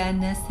てごら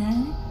んなさい。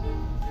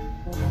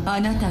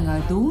あなたが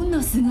どん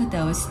な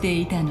姿をして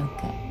いたの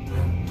か。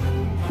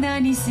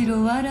何し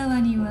ろわらわ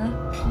に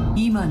は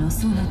今の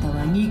そなた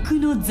は肉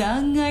の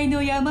残骸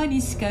の山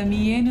にしか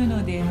見えぬ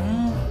ので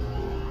な。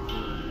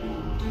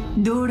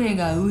どれ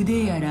が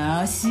腕や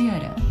ら足や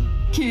ら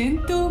見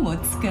当も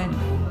つかぬ。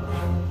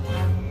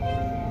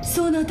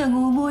そなたが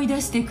思い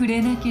出してく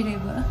れなけれ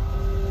ば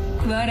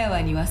わら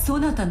わにはそ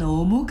なた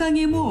の面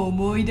影も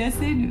思い出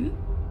せぬ。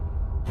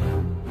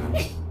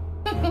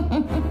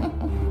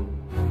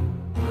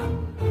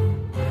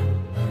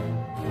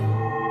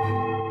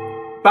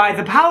By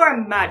the power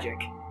of magic,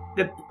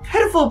 the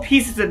pitiful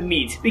pieces of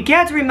meat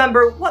began to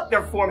remember what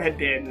their form had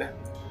been.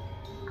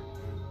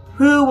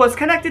 Who was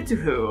connected to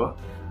who?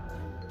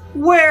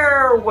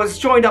 Where was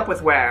joined up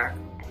with where?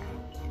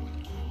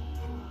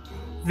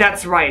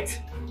 That's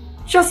right.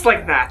 Just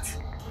like that.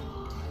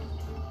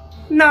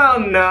 No,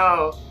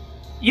 no.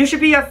 You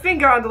should be a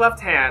finger on the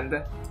left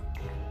hand.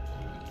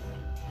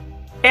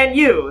 And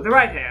you, the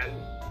right hand.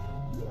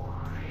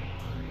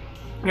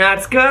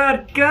 That's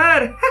good,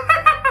 good.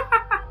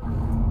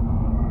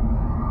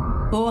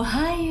 お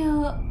は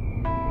よ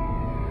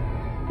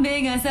う。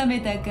目が覚め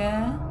た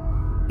か、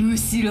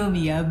後ろ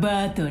宮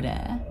バート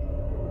ラ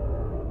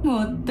ー。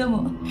もっと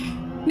も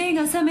目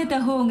が覚め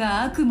た方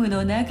が悪夢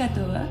の中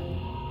とは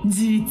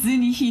実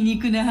に皮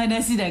肉な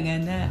話だが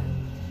な。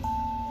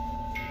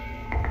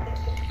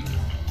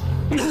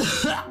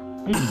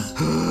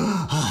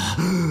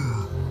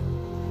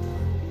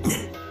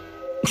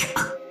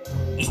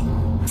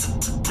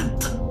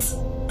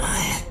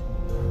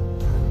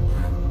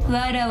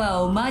わら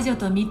わを魔女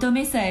と認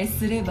めさえ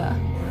すれば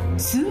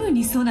すぐ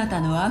にそなた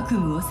の悪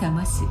夢を覚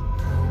まし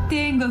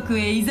天国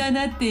へいざ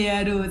なって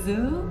やろうぞ。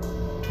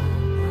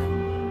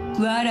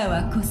わら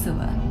わこそ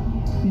は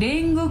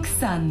煉獄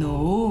山の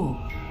王。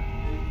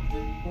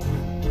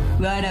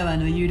わらわ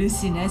の許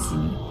しなし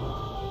に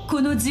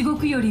この地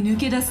獄より抜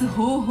け出す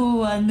方法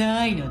は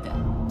ないのだ。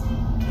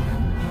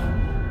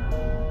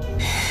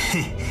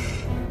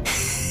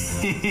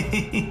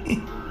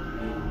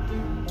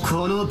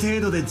この程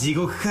度で地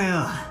獄か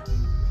よ。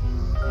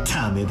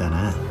ダメだ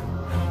な。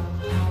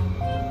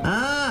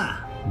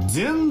ああ、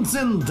全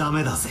然ダ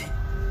メだぜ。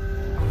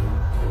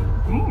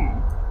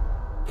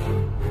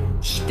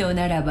人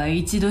ならば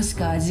一度し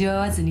か味わ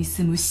わずに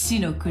済む死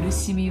の苦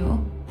しみを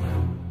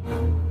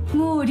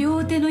もう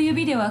両手の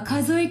指では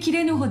数えき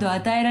れぬほど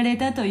与えられ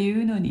たと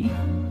いうのに、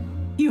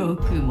よ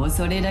くも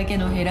それだけ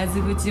の減ら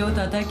ず口を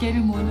叩け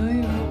るもの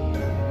よ。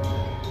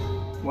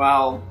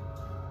 Well,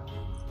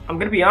 I'm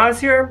gonna be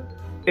honest here.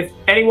 If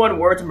anyone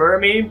were to murder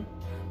me,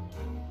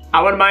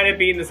 I wouldn't mind it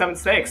being the 7th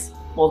stakes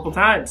multiple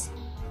times.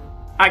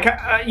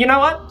 You know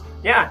what?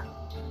 Yeah,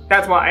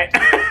 that's why.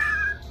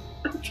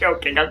 I'm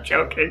joking.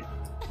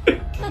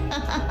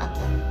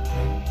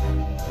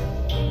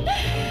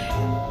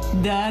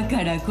 だ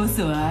からこ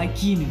そ飽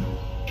きぬ。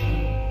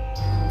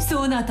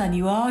そなた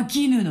には飽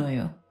きぬの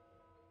よ。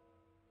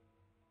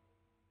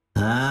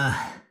あ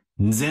あ、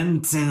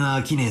全然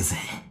飽きねえぜ。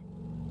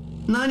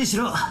何し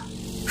ろ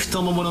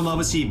太ももの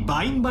眩しい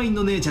バインバイン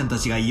の姉ちゃんた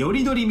ちがよ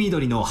りどりみど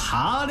りの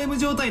ハーレム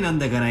状態なん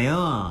だから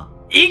よ。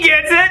He gets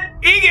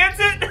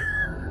it!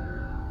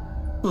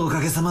 お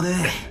かげさまで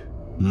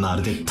ま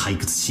るで退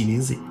屈しねえ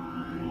ぜ。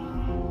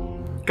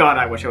 God,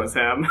 I wish it was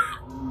him.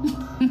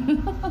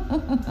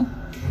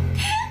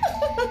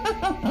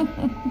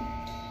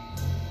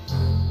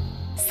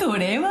 そ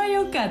れは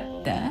よか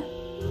った。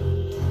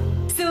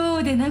そ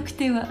うでなく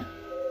ては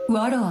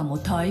わらわも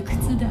退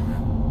屈だ。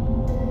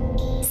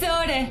そ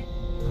れ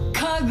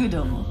家具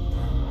ども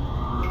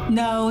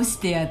直し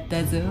てやっ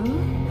たぞ。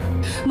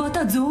ま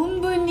た存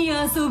分に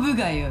遊ぶ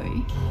がよい。あ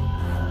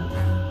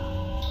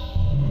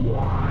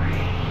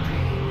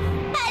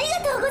りが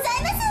とうござい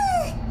ます。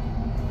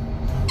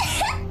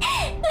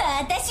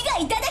私が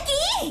いただき。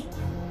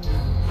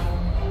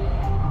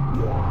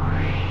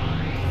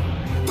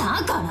だ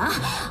から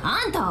あ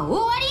んたは終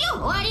わりよ、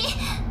終わり。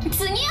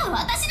次は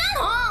私な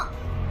の。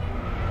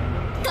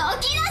ど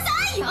きなさ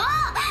いよ。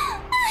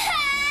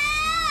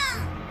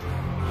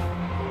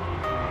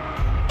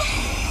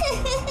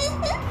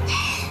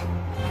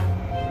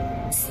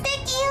素敵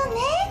よね、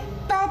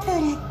バトラ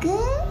君。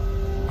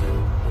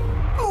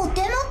モ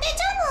テモテ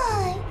じゃ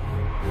ない。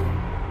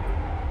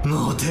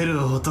モテる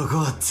男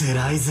は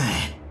辛いぜ。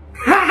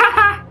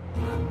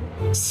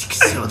畜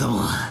生ど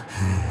も、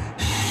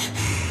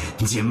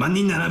順番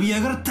に並び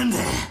やがらったんだ。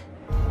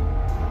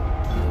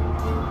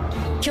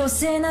虚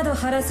勢など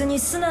張らずに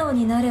素直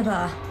になれ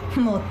ば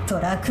もっと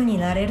楽に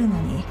なれるの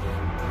に。いい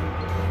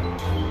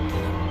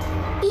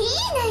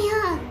の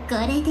よ、こ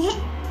れで。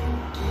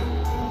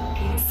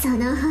そ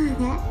の方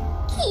が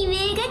悲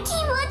鳴が気持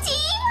ちい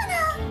いも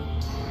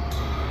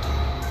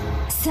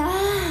の。さあ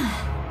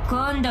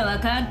今度は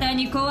簡単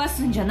に壊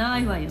すんじゃな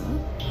いわよ。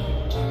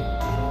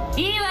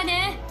いいわ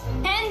ね、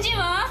返事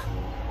は。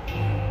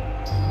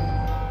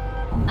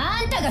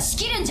あんたが仕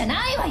切るんじゃ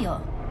ないわよ。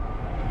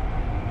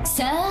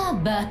さあ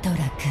バトラ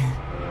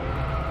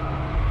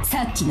君、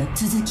さっきの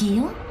続き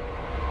よ。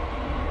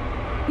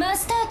マ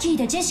スターキー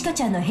でジェシカ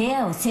ちゃんの部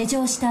屋を施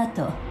錠した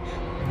後、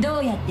ど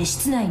うやって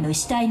室内の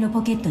死体の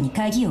ポケットに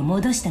鍵を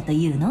戻したと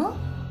いうの？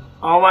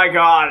 Oh my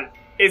god.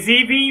 Is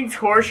he being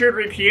tortured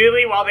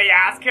repeatedly while they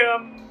ask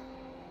him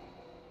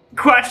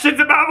questions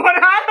about what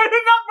happened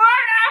in the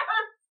murder?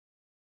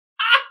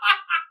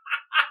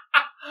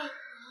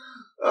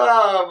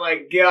 Oh my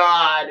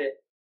god.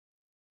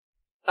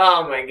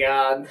 Oh my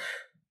god.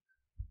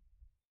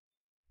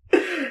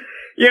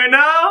 You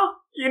know,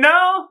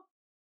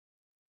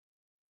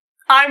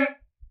 I'm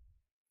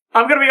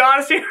gonna be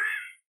honest here.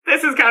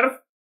 This is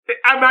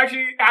I'm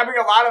actually having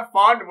a lot of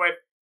fun with,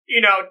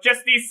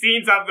 just these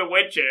scenes of the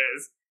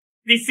witches.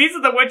 These scenes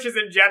of the witches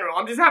in general,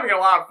 I'm just having a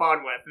lot of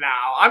fun with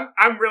now.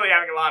 I'm really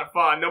having a lot of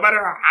fun, no matter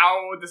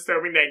how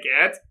disturbing they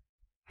get.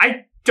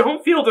 I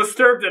don't feel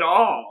disturbed at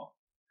all.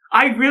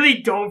 I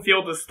really don't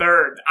feel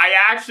disturbed. I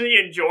actually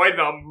enjoy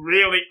them,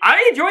 really.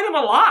 I enjoy them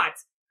a lot.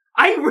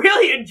 I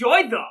really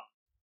enjoyed them.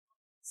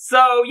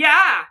 So,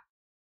 yeah.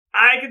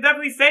 I can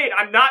definitely say it.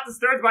 I'm not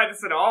disturbed by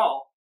this at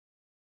all.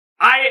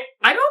 I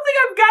don't think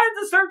I've gotten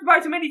disturbed by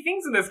too many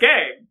things in this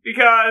game,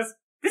 because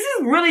this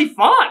is really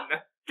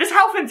fun. Just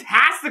how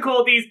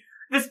fantastical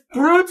the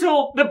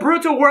brutal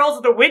worlds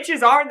of the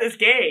witches are in this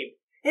game.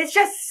 It's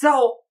just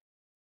so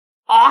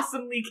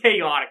awesomely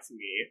chaotic to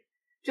me.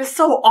 Just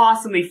so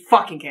awesomely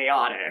fucking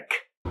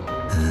chaotic.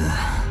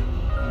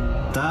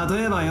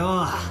 例えば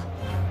よ、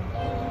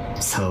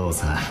そう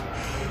さ、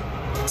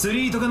釣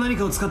り糸か何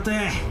かを使っ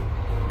て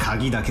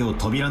鍵だけを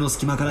扉の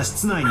隙間から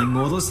室内に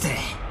戻して。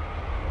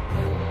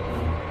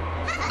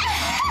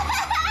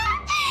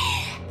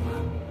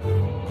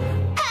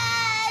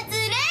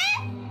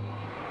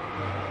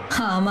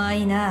甘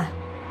いな。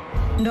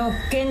六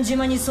軒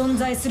島に存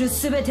在する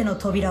全ての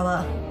扉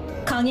は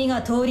鍵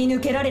が通り抜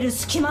けられる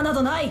隙間な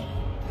どない。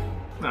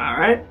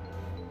Alright.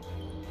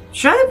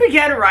 Should I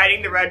begin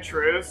writing the red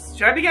truths?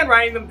 Should I begin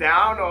writing them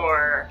down,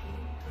 or...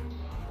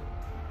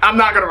 I'm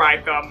not gonna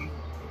write them.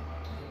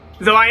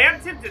 Though I am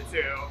tempted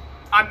to,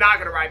 I'm not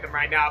gonna write them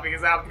right now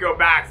because I have to go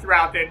back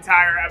throughout the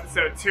entire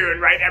episode 2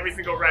 and write every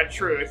single red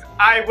truth.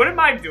 I wouldn't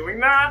mind doing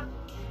that,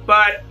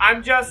 but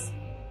I'm just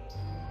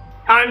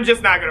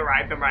not gonna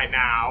write them right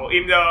now,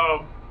 even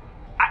though...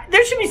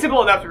 they should be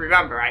simple enough to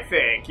remember, I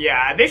think.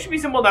 Yeah, they should be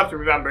simple enough to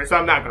remember, so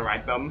I'm not gonna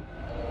write them.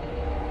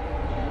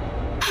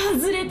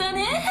 外れた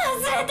ね、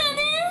外れたね。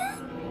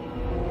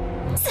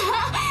さあ、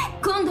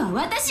今度は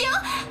私の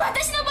番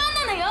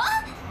なのよ。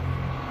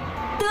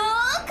どこ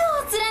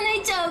を貫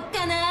いちゃおっ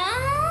かな。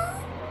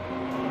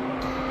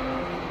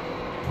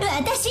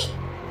私、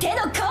手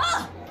の甲。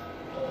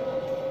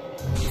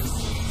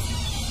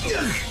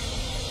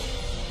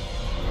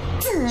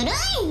ずるい。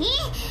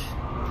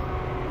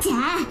じゃあ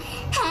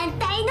反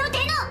対の手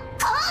の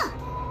甲。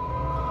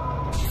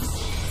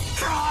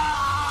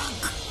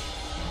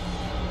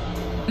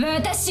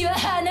私は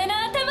羽の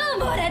頭を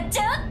もらっち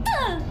ゃおっと。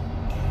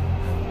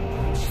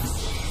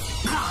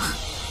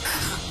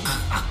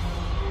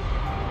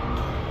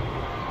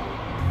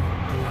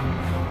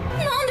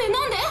な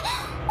んで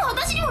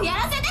私にもや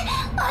らせて、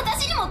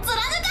私にも貫か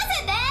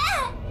せて。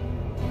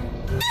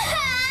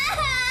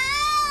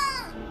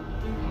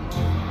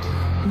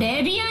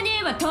レビア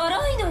姉はトロ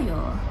いの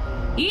よ。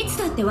いつ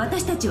だって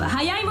私たちは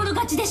早い者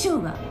勝ちでしょ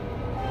うが。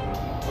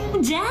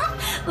じゃあ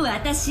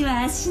私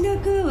は足の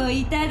甲を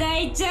いただ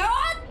いちゃおうっ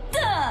と。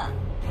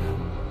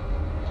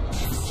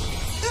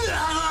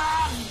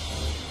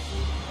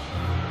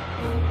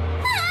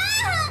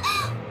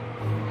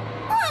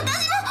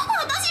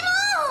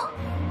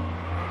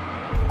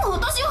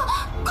私は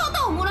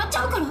肩をもらっち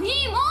ゃうからいいもん。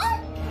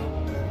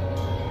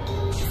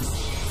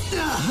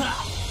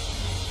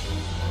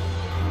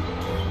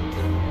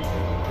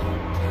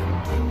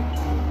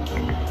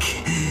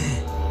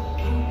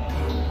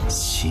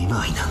姉妹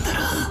なんだろ。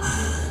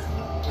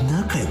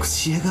仲良く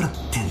しやがるっ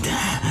てんだ。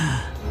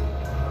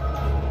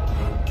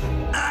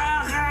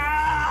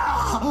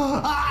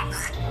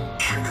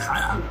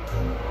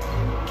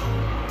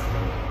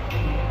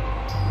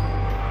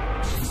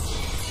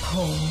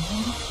ほ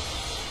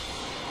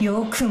う、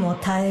よくも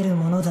耐える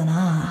ものだ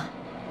な。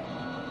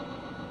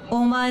お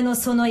前の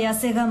その痩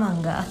せ我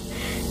慢が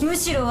む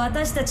しろ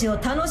私たちを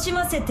楽し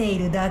ませてい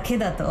るだけ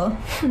だと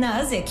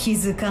なぜ気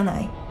づかな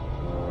い。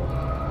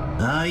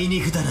あい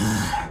にくだな。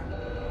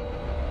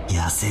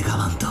痩せ我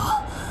慢と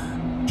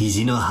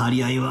肘の張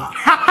り合いは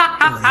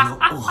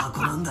俺のお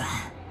箱なんだ。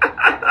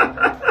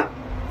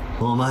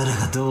お前ら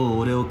がどう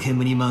俺を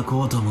煙に巻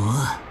こうとも、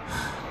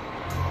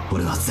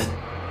俺は絶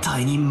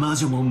対に魔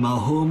女も魔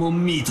法も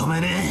認め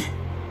ね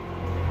え。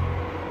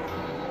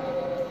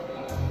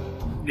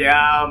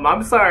Yeah,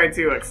 I'm starting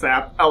to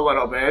accept a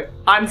little bit.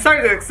 I'm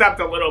starting to accept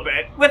a little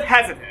bit with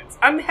hesitance.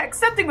 I'm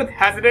accepting with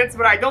hesitance,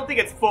 but I don't think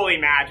it's fully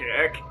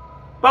magic.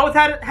 But with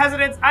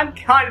hesitance, I'm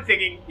kind of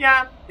thinking,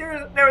 yeah,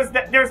 there's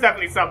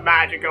definitely some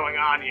magic going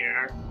on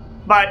here.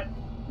 But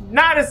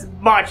not as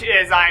much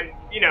as I'm,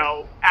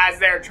 as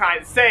they're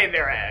trying to say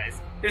there is.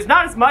 There's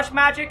not as much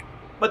magic,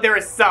 but there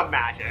is some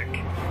magic.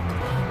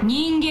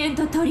 人間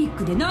とトリッ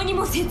クで何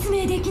も説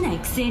明できない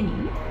くせ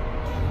に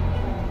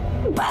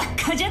バ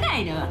カじゃな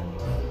いの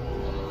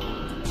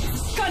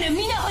この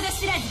身の程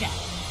知らずが。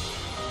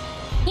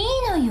い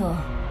いのよ、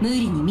無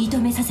理に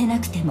認めさせな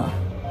くても。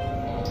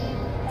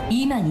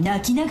今に泣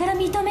きながら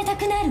認めた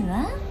くなる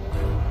わ。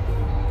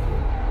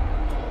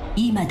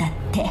今だっ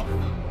て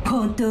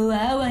本当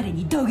は哀れ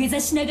に土下座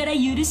しながら許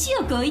し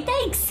を請いた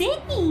いくせ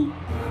に。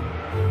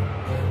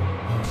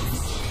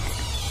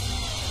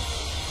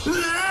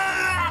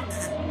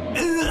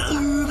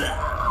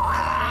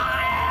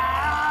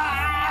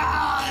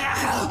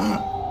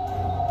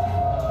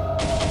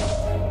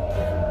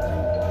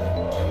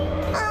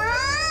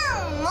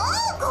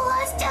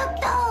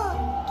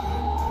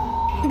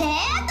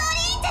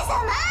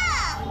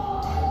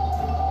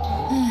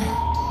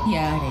や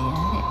れや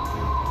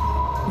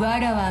れ、わ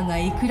らわが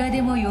いくら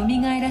でもよみ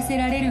がえらせ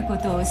られるこ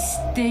とを知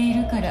ってい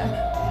るから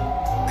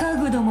家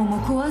具どもも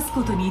壊す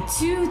ことに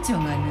躊躇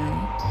がない。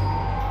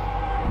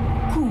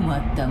困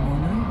ったも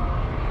のよ。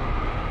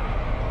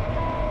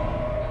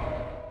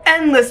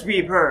 Endless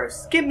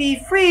rebirths give me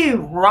free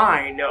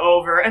reign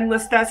over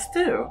endless deaths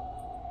too.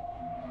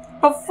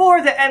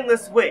 Before the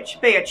endless witch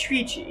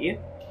Beatrice,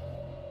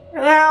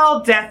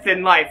 well, death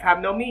and life have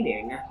no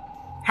meaning.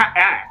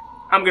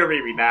 I'm gonna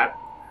reread that.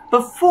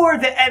 Before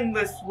the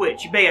endless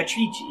witch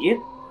Beatrice,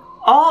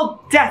 all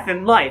death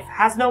and life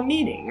has no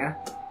meaning.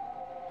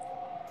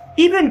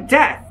 Even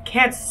death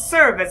can't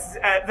serve as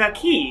the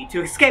key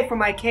to escape from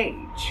my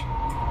cage.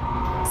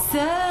 さ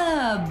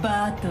あ、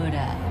バト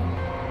ラー。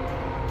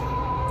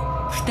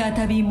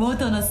再び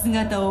元の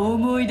姿を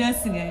思い出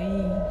すがいい。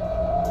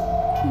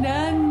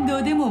何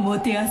度でもも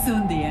てあそ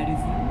んでやる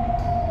ぞ。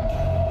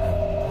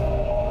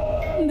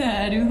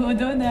なるほ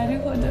ど、なる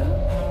ほ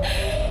ど。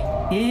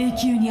永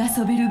久に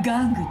遊べる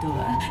玩具と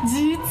は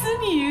実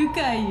に愉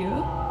快よ。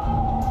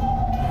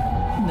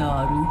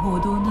なるほ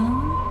どな。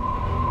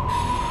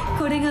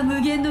これが無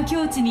無限の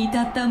境地に至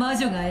った魔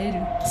女が得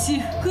る至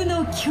福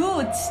の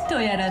境地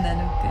とやらな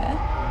のか。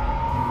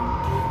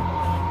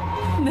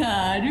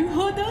なる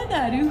ほど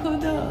なるほ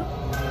ど。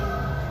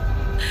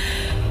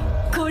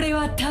これ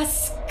は確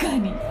か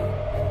に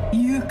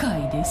愉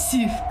快で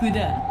至福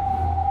だ。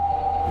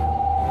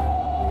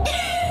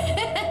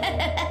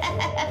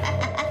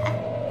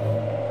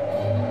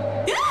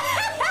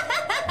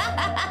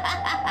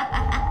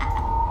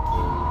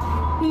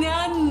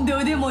何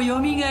度でもよ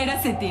みがえら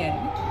せてやる。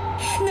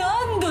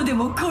何度で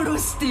も殺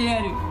してや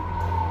る。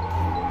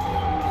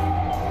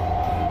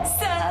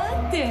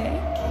さて、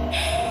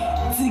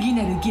次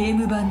なるゲー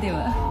ム版で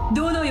は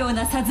どのよう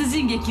な殺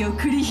人劇を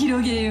繰り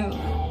広げよう。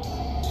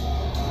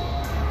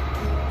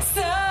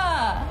さ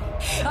あ、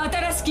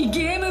新しき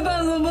ゲーム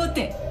版を持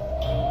て。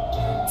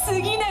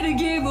次なる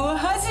ゲームを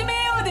始めよ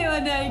うで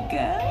はないか。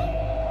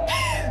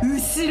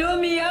後ろ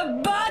宮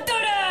バト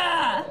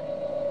ラー。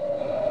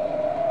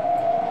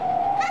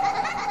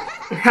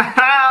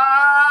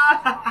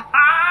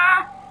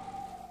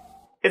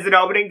Is it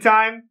opening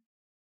time?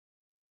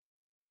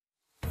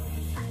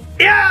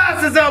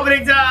 Yes, it's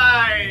opening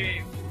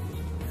time!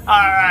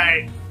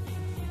 Alright.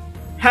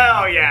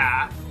 Hell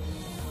yeah.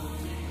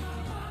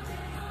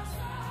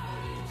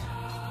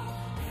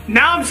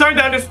 Now I'm starting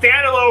to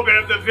understand a little bit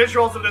of the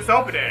visuals of this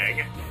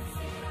opening.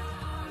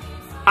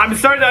 I'm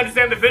starting to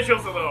understand the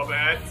visuals a little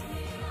bit.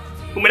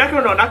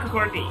 Umineko no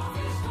Nakakoro ni.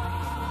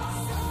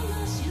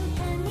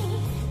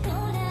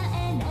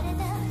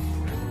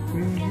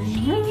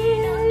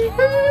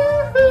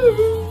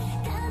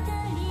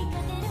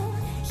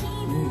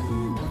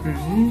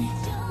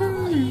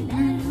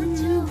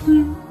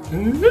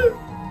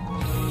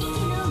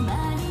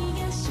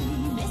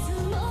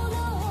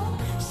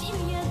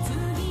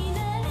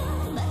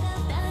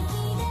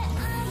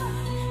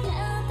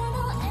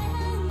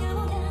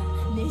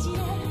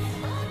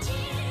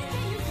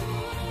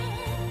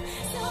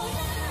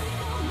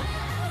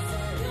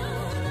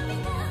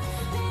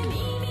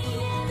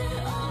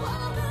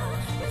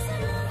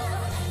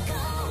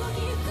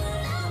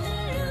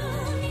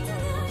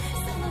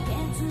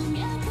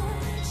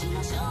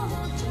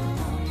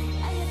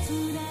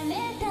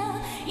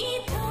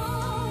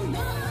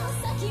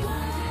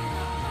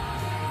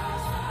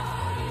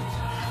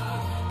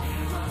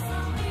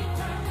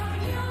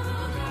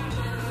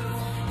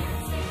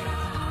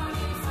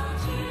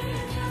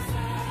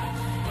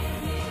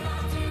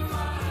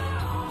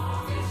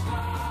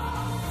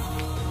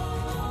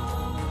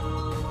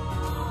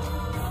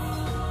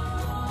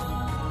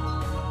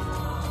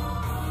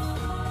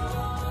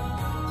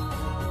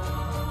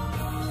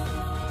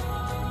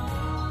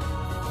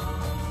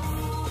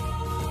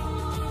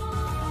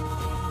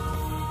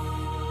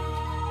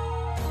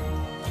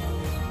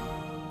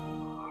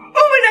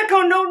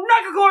 Umineko no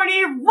Nakakoro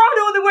ni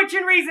Rondo the Witch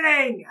and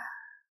Reasoning!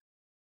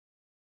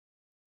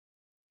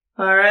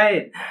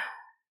 Alright.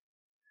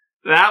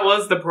 That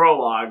was the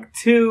prologue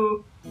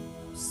to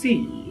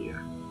C.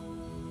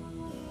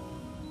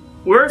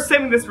 We're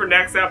saving this for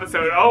next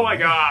episode. Oh my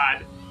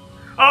god.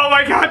 Oh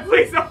my god,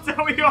 please don't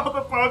tell me all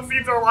the boat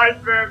scenes are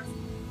like this.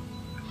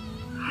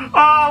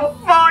 Oh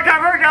fuck,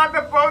 I forgot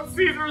the boat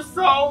scenes were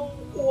so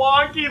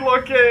wonky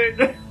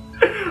looking.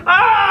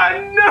 Ah,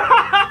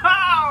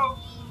 no!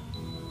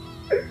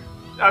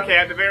 Okay,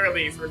 at the very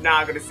least, we're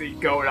not gonna see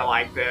Goda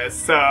like this,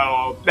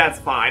 so that's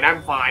fine,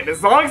 I'm fine.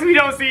 As long as we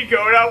don't see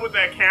Goda with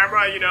the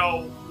camera, you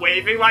know,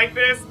 waving like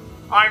this,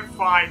 I'm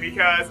fine,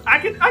 because I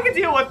can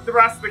deal with the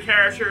rest of the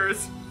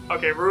characters.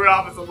 Okay,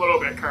 Rudolph is a little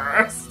bit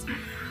cursed.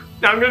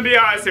 Now, I'm gonna be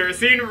honest here,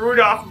 seeing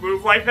Rudolph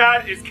move like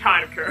that is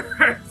kind of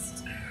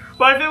cursed.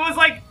 But if it was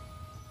like...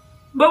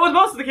 But with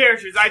most of the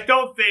characters, I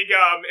don't think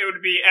it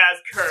would be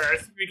as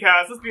cursed,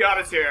 because, let's be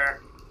honest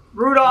here,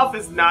 Rudolph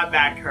is not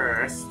that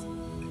cursed.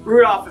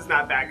 Rudolph is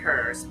not that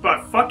cursed,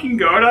 but fucking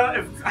Goda,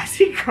 if I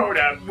see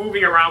Goda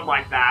moving around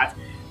like that,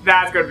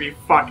 that's gonna be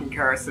fucking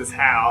cursed as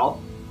hell.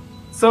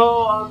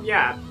 So,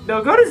 yeah.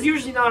 No, Goda's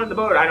usually not on the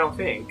boat, I don't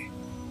think.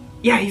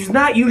 Yeah, he's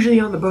not usually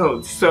on the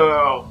boat,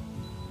 so...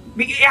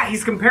 Yeah,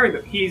 he's comparing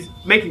them. He's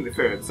making the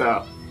food,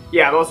 so...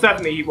 Yeah, most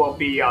definitely he won't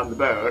be on the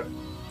boat.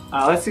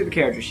 Let's see the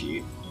character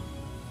sheet.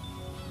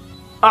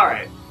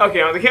 Alright,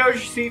 okay, on the character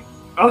sheet...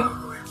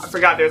 Oh, I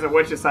forgot there's a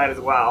witch's side as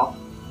well.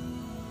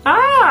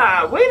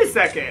 Ah, wait a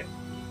second.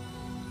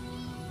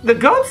 The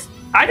goats...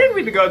 I didn't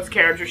read the goat's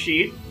character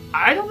sheet.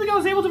 I don't think I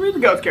was able to read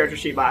the goat's character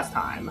sheet last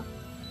time.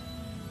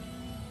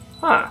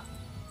 Huh.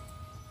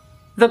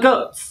 The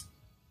goats.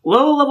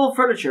 Low-level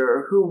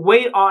furniture who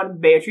wait on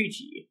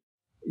Beatrice.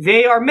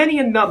 They are many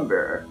in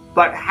number,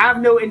 but have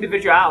no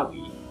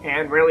individuality,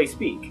 and rarely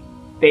speak.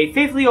 They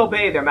faithfully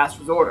obey their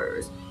master's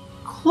orders.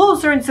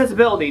 Closer in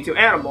sensibility to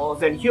animals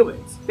than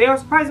humans, they are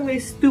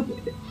surprisingly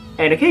stupid,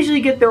 and occasionally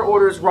get their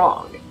orders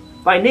wrong.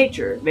 By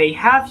nature, they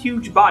have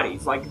huge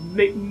bodies like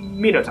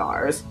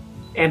minotaurs,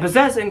 and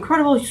possess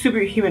incredible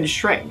superhuman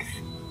strength.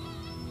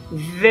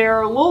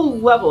 They're low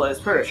level as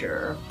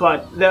furniture,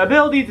 but the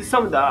ability to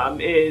summon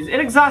them is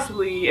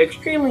inexhaustibly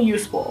extremely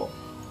useful.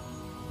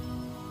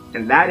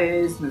 And that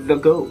is the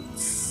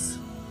goats.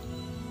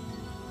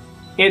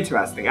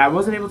 Interesting. I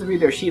wasn't able to read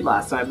their sheet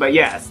last time, but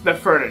yes, the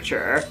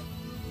furniture.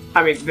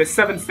 I mean, the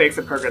 7 stakes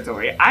of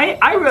purgatory.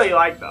 I really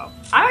like them.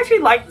 I actually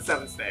like the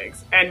 7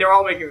 stakes, and they're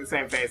all making the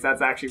same face.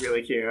 That's actually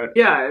really cute.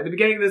 Yeah, at the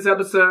beginning of this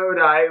episode,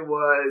 I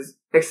was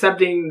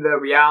accepting the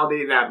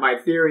reality that my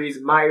theories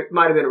might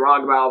have been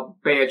wrong about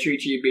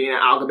Beatrice being an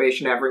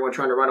amalgamation of everyone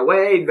trying to run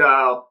away,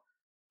 though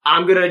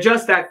I'm gonna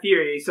adjust that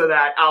theory so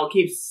that I'll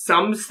keep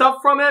some stuff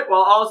from it,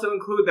 while also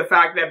include the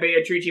fact that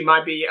Beatrice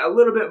might be a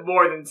little bit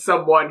more than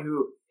someone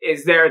who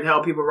is there to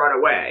help people run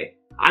away.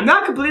 I'm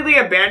not completely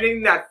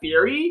abandoning that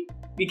theory,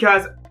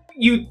 because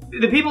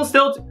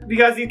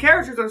because these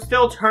characters are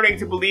still turning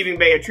to believing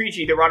Beatrice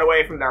to run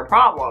away from their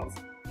problems.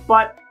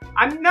 But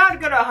I'm not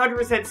gonna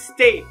 100%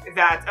 state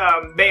that,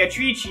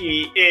 Beatrice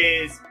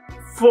is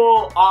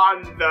full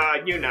on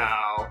the, you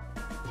know,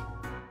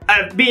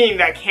 a being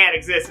that can't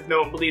exist if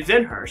no one believes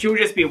in her. She would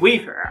just be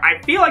weaker.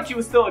 I feel like she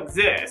would still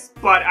exist,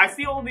 but I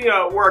still need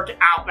to work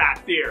out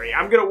that theory.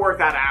 I'm gonna work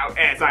that out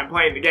as I'm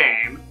playing the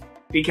game,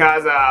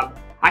 because,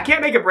 I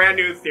can't make a brand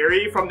new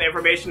theory from the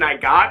information I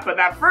got, but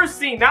that first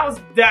scene, that was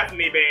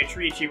definitely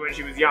Beatrice when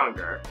she was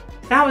younger.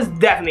 That was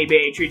definitely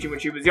Beatrice when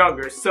she was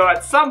younger, so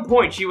at some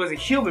point she was a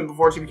human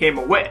before she became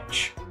a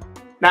witch.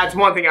 That's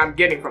one thing I'm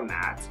getting from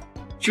that.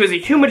 She was a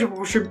human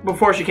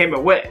before she became a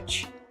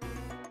witch.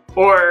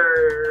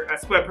 Or a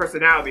split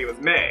personality was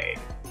made.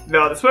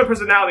 Though the split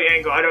personality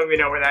angle, I don't even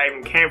know where that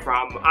even came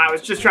from. I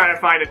was just trying to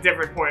find a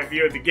different point of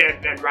view to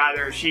get, and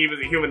rather she was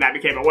a human that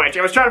became a witch.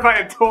 I was trying to find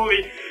a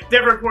totally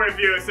different point of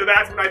view, so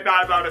that's when I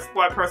thought about a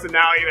split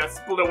personality that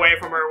split away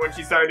from her when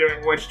she started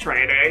doing witch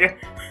training.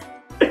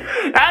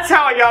 That's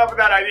how I got up with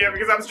that idea,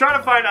 because I was trying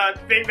to find a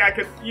thing that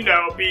could, you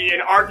know, be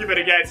an argument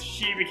against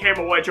she became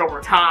a witch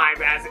over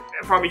time, as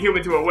from a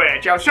human to a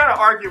witch. I was trying to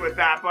argue with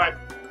that, but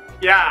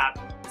yeah,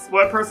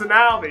 split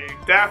personality,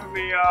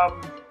 definitely,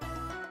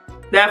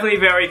 definitely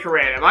very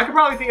creative. I could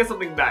probably think of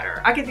something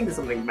better. I could think of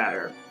something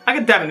better. I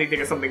could definitely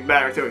think of something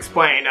better to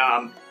explain,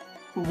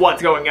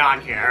 what's going on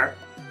here.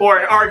 Or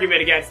an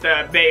argument against,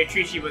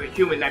 Beatrice was a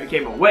human that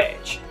became a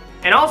witch.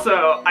 And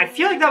also, I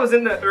feel like that was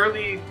in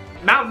the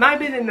might have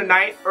been in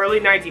the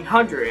early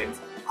 1900s,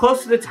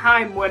 close to the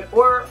time when,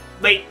 or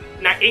late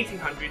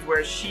 1800s,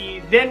 where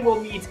she then will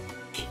meet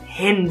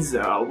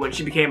Kenzo when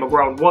she became a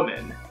grown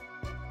woman.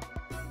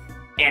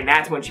 And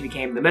that's when she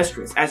became the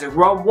mistress, as a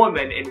grown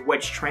woman in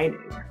witch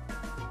training.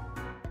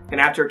 And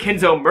after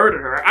Kenzo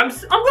murdered her, I'm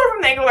going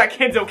from the angle that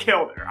Kenzo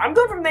killed her. I'm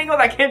going from the angle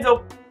that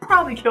Kenzo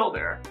probably killed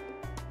her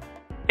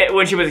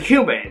when she was a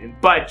human,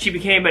 but she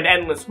became an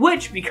endless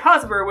witch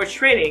because of her witch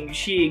training.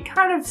 She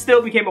kind of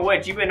still became a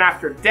witch even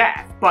after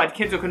death, but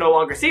Kenzo can no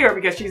longer see her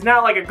because she's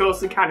now like a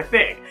ghostly kind of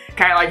thing.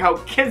 Kind of like how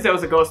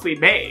Kenzo's a ghostly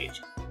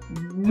mage.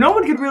 No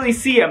one could really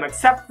see him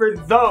except for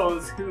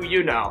those who,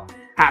 you know,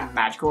 have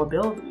magical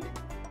abilities.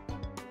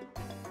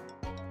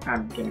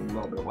 I'm getting a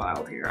little bit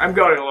wild here. I'm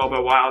going a little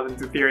bit wild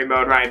into theory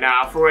mode right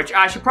now, for which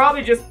I should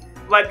probably just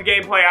let the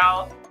game play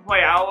out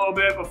a little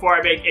bit before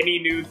I make any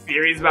new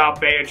theories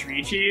about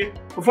Beatrice.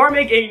 Before I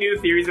make any new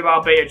theories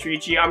about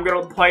Beatrice, I'm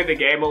gonna play the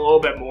game a little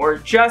bit more,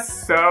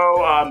 just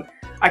so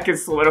I can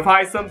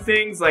solidify some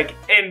things. Like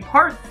in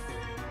part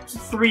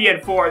 3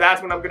 and 4,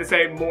 that's when I'm gonna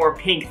say more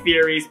pink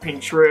theories,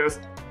 pink truths.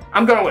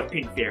 I'm going with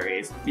pink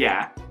theories,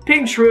 yeah.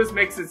 Pink truths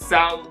makes it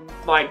sound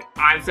like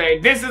I'm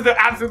saying this is the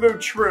absolute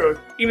truth,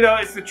 even though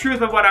it's the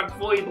truth of what I'm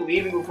fully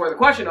believing before the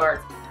question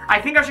arcs.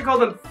 I think I should call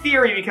them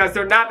theory because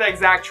they're not the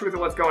exact truth of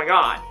what's going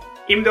on.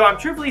 Even though I'm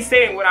truthfully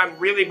saying what I'm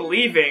really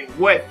believing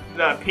with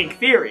the pink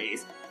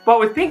theories. But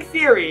with pink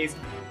theories,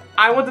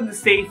 I want them to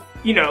stay,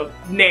 you know,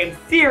 named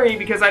theory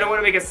because I don't want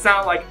to make it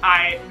sound like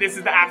this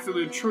is the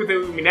absolute truth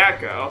of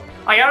Umineko.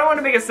 Like, I don't want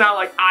to make it sound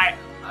like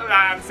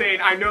I'm saying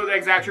I know the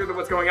exact truth of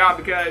what's going on,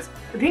 because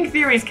the pink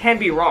theories can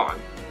be wrong.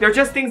 They're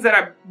just things that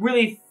I'm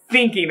really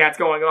thinking that's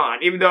going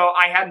on, even though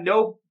I have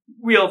no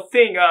real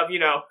thing of, you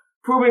know,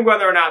 proving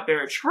whether or not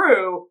they're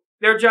true.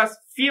 They're just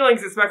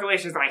feelings and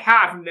speculations I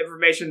have from the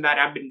information that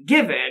I've been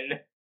given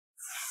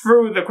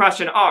through the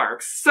question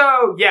arcs.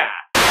 So, yeah.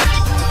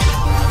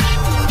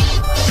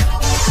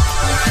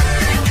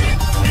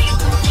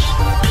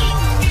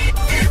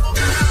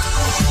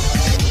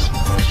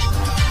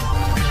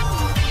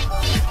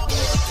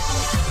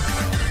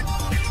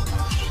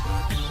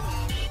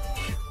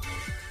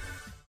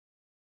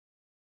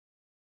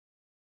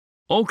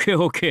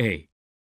 Okay.